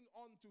holding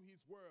on to his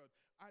word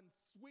and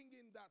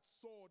swinging that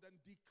sword and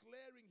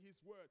declaring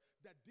his word,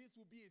 that this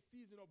will be a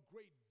season of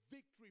great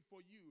victory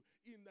for you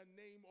in the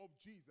name of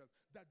Jesus.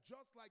 That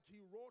just like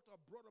he brought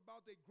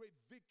about a great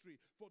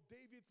victory for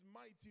David's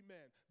mighty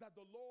men, that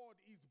the Lord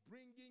is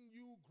bringing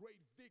you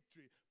great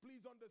victory.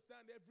 Please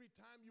understand every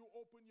time you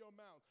open your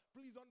mouth.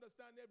 Please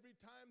understand every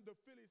time the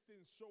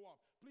Philistines show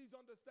up. Please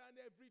understand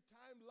every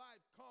time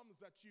life comes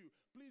at you.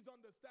 Please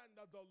understand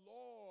that the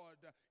Lord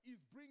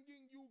is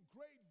bringing you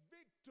great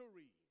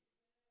victory.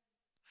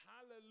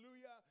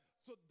 Hallelujah.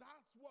 So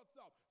that's what's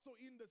up. So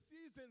in the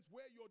seasons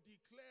where you're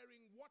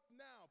declaring, what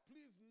now?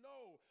 Please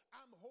know,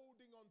 I'm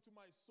holding on to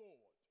my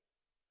sword.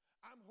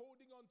 I'm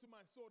holding on to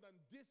my sword, and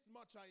this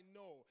much I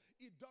know.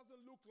 It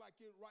doesn't look like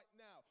it right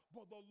now,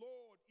 but the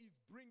Lord is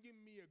bringing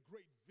me a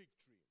great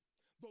victory.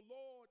 The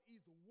Lord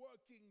is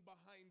working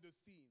behind the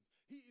scenes.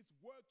 He is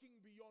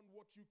working beyond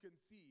what you can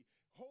see.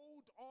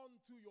 Hold on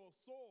to your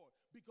sword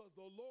because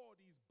the Lord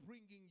is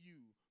bringing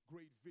you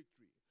great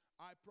victory.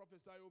 I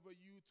prophesy over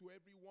you to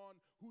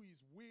everyone who is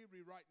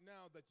weary right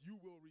now that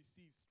you will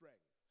receive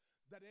strength.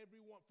 That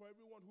for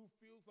everyone who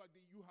feels like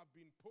that you have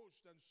been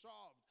pushed and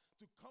shoved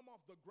to come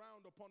off the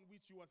ground upon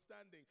which you are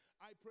standing,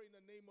 I pray in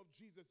the name of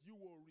Jesus you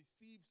will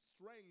receive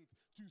strength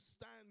to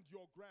stand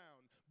your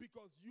ground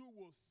because you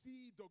will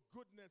see the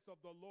goodness of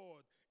the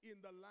Lord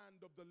in the land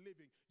of the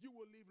living. You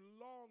will live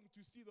long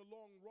to see the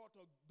Lord wrought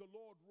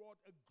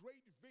a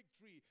great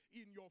victory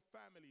in your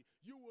family.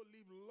 You will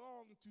live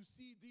long to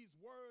see these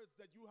words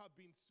that you have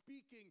been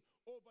speaking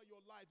over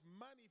your life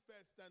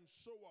manifest and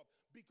show up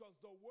because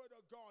the word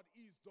of God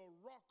is the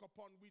rock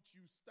upon which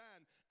you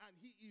stand and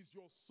he is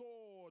your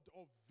sword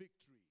of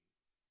victory.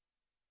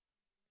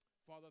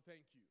 Father,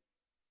 thank you.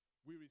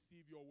 We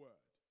receive your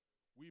word.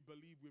 We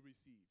believe we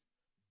receive.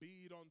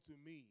 Be it unto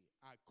me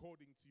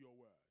according to your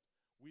word.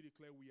 We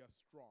declare we are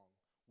strong.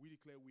 We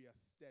declare we are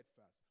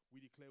steadfast. We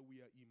declare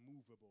we are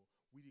immovable.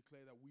 We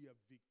declare that we are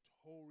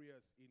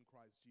victorious in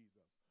Christ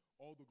Jesus.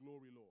 All the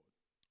glory, Lord,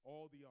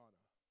 all the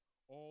honor,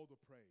 all the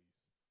praise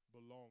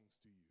belongs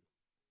to you.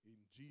 In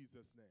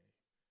Jesus' name.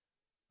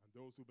 And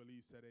those who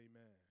believe said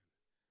amen.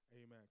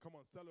 Amen. Come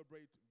on,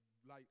 celebrate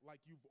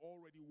like you've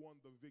already won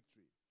the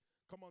victory.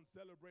 Come on,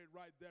 celebrate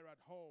right there at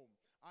home.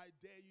 I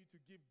dare you to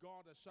give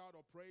God a shout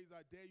of praise.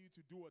 I dare you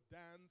to do a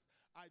dance.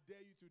 I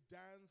dare you to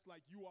dance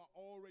like you are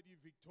already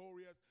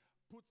victorious.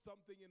 Put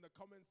something in the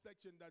comment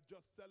section that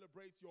just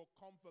celebrates your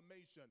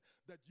confirmation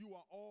that you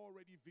are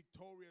already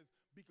victorious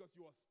because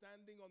you are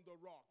standing on the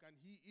rock and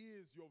He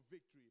is your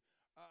victory.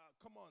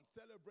 Come on,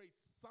 celebrate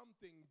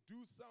something.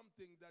 Do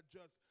something that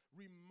just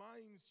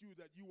reminds you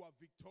that you are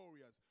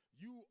victorious.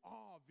 You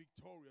are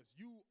victorious.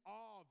 You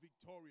are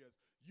victorious.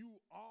 You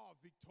are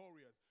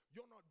victorious.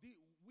 You're not.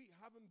 We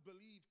haven't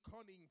believed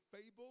cunning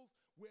fables.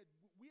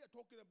 We are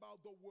talking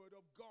about the Word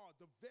of God,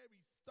 the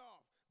very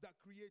stuff that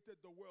created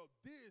the world.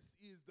 This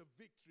is the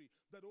victory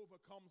that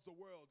overcomes the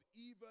world,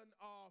 even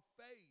our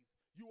faith.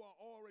 You are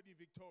already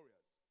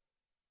victorious.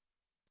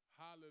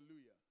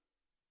 Hallelujah.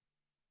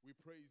 We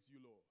praise you,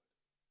 Lord.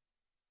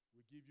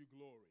 We give you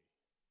glory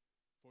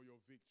for your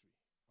victory.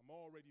 I'm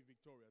already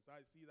victorious.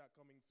 I see that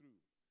coming through.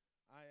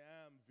 I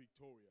am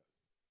victorious.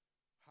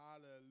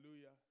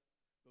 Hallelujah.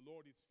 The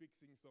Lord is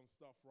fixing some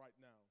stuff right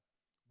now.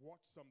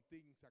 Watch some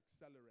things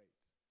accelerate.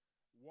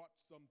 Watch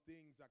some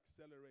things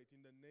accelerate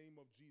in the name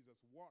of Jesus.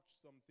 Watch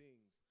some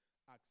things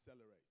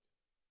accelerate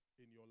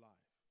in your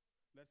life.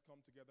 Let's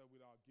come together with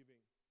our giving.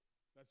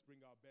 Let's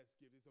bring our best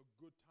gift. It's a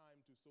good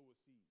time to sow a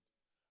seed.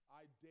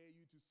 I dare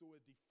you to sow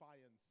a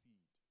defiant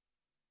seed.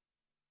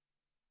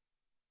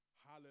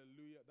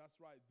 Hallelujah. That's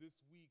right. This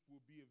week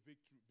will be a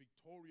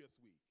victorious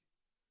week.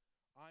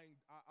 I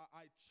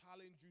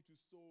challenge you to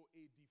sow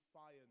a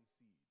defiant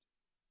seed.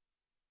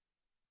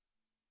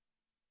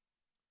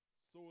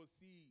 Sow a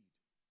seed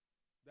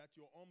that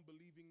your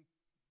unbelieving,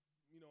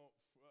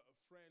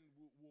 friend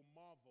will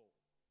marvel.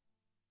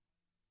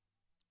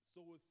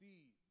 Sow a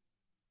seed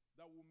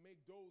that will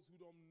make those who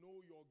don't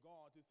know your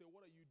God to say,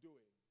 what are you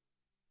doing?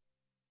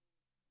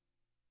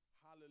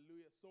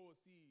 Hallelujah. Sow a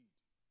seed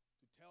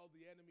to tell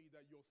the enemy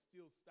that you're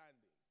still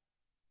standing,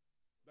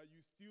 that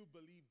you still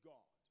believe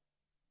God.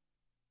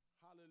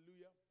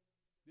 Hallelujah.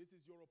 This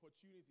is your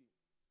opportunity.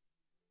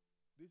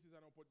 This is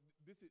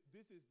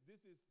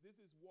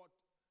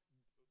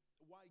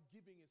why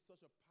giving is such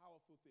a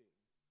powerful thing.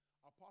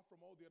 Apart from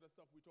all the other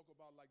stuff we talk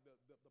about, like the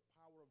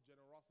power of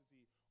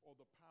generosity or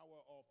the power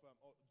of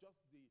or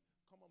just the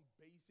common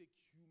basic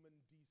human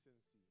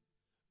decency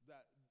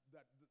that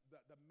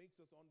makes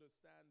us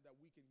understand that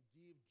we can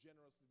give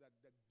generously, that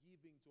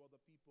giving to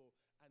other people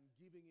and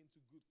giving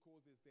into good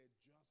causes,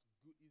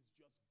 is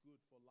just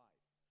good for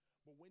life.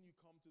 But when you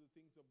come to the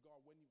things of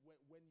God, when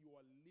you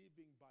are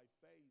living by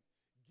faith,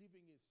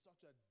 giving is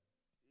such an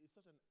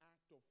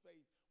act of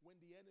faith. When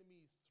the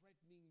enemy is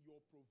threatening your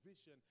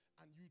provision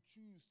and you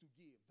choose to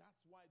give,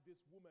 that's why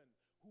this woman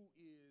who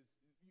is,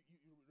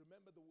 you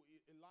remember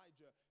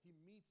Elijah, he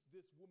meets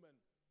this woman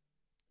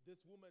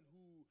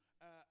who,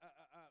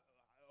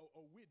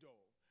 a widow,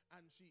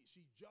 and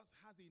she just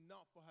has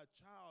enough for her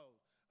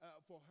child,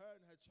 for her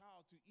and her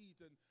child to eat.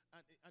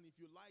 And if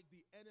you like,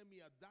 the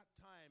enemy at that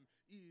time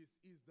is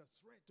the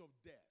threat of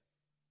death.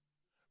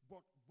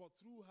 But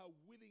through her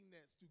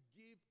willingness to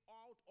give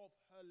out of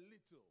her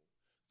little,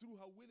 through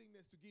her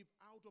willingness to give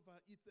out of her,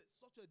 it's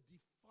such a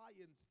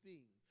defiant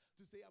thing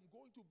to say, I'm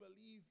going to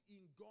believe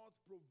in God's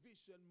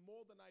provision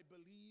more than I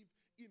believe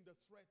in the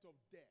threat of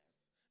death.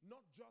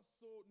 Not just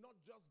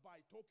by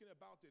talking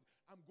about it.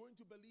 I'm going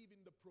to believe in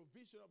the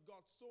provision of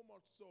God so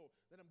much so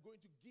that I'm going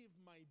to give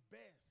my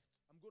best.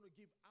 I'm going to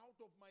give out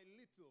of my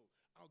little.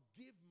 I'll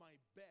give my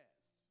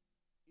best.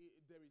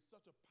 There is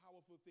such a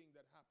powerful thing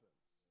that happens.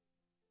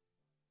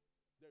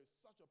 There is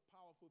such a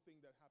powerful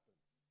thing that happens.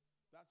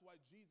 That's why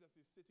Jesus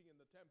is sitting in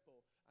the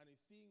temple and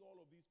he's seeing all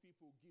of these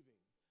people giving.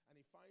 And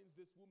he finds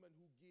this woman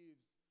who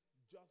gives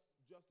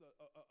just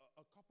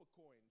a copper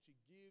coin. She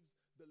gives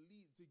the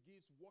least, she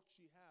gives what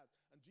she has.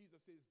 And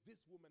Jesus says,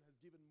 this woman has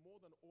given more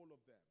than all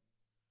of them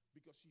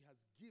because she has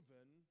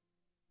given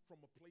from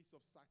a place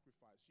of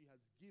sacrifice. She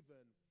has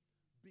given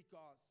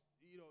because,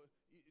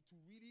 to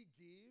really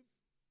give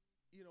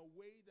in a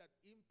way that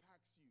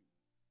impacts you,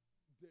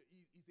 there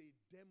is a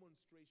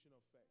demonstration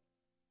of faith.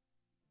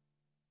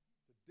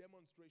 It's a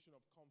demonstration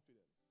of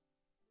confidence.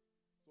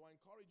 So I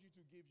encourage you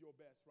to give your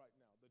best right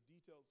now. The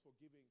details for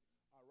giving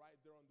are right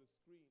there on the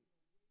screen.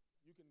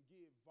 You can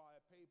give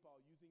via PayPal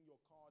using your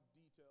card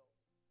details.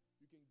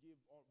 You can give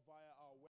via our